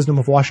conventional wisdom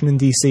of Washington,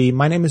 D.C.,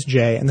 my name is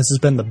Jay, and this has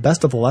been the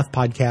Best of the Left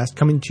podcast,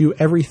 coming to you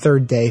every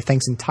third day,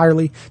 thanks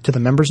entirely to the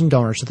members and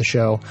donors of the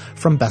show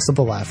from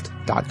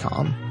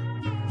bestoftheleft.com.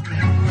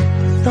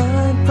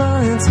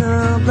 It's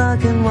now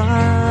black and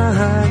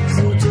white,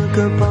 'cause you took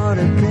apart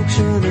a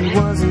picture that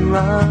wasn't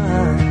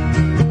right.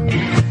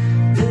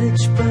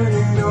 Pitch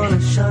burning on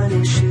a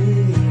shining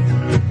sheet,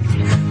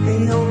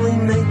 the only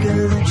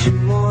maker that you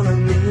wanna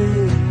be.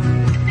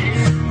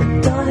 A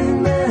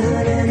dying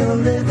man in a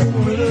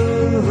living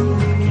room,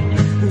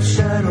 whose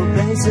shadow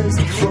paces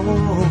the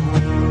floor.